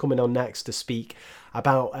 Beth's coming on next to speak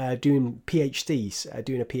about doing PhDs,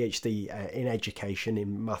 doing a PhD in education,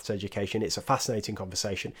 in maths education. It's a fascinating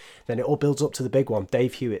conversation. Then it all builds up to the big one,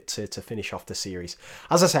 Dave Hewitt, to finish off the series.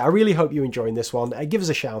 As I say, I really hope you're enjoying this one. Give us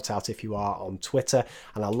a shout out if you are on Twitter,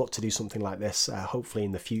 and I'll look to do something like this hopefully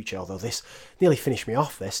in the future, although this nearly finished me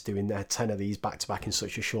off, doing 10 of these back to back in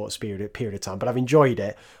such a short period of time. But I've enjoyed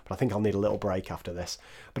it, but I think I'll need a little break after this.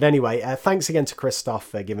 But anyway, thanks again to Christoph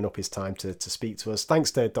for giving up his time to speak to us.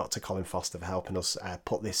 Thanks to Dr. Colin Foster for helping us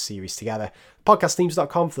put this series together.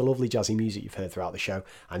 Podcastthemes.com for the lovely jazzy music you've heard throughout the show,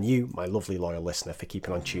 and you, my lovely loyal listener, for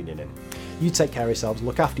keeping on tuning in. You take care of yourselves,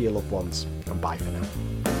 look after your loved ones, and bye for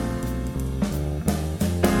now.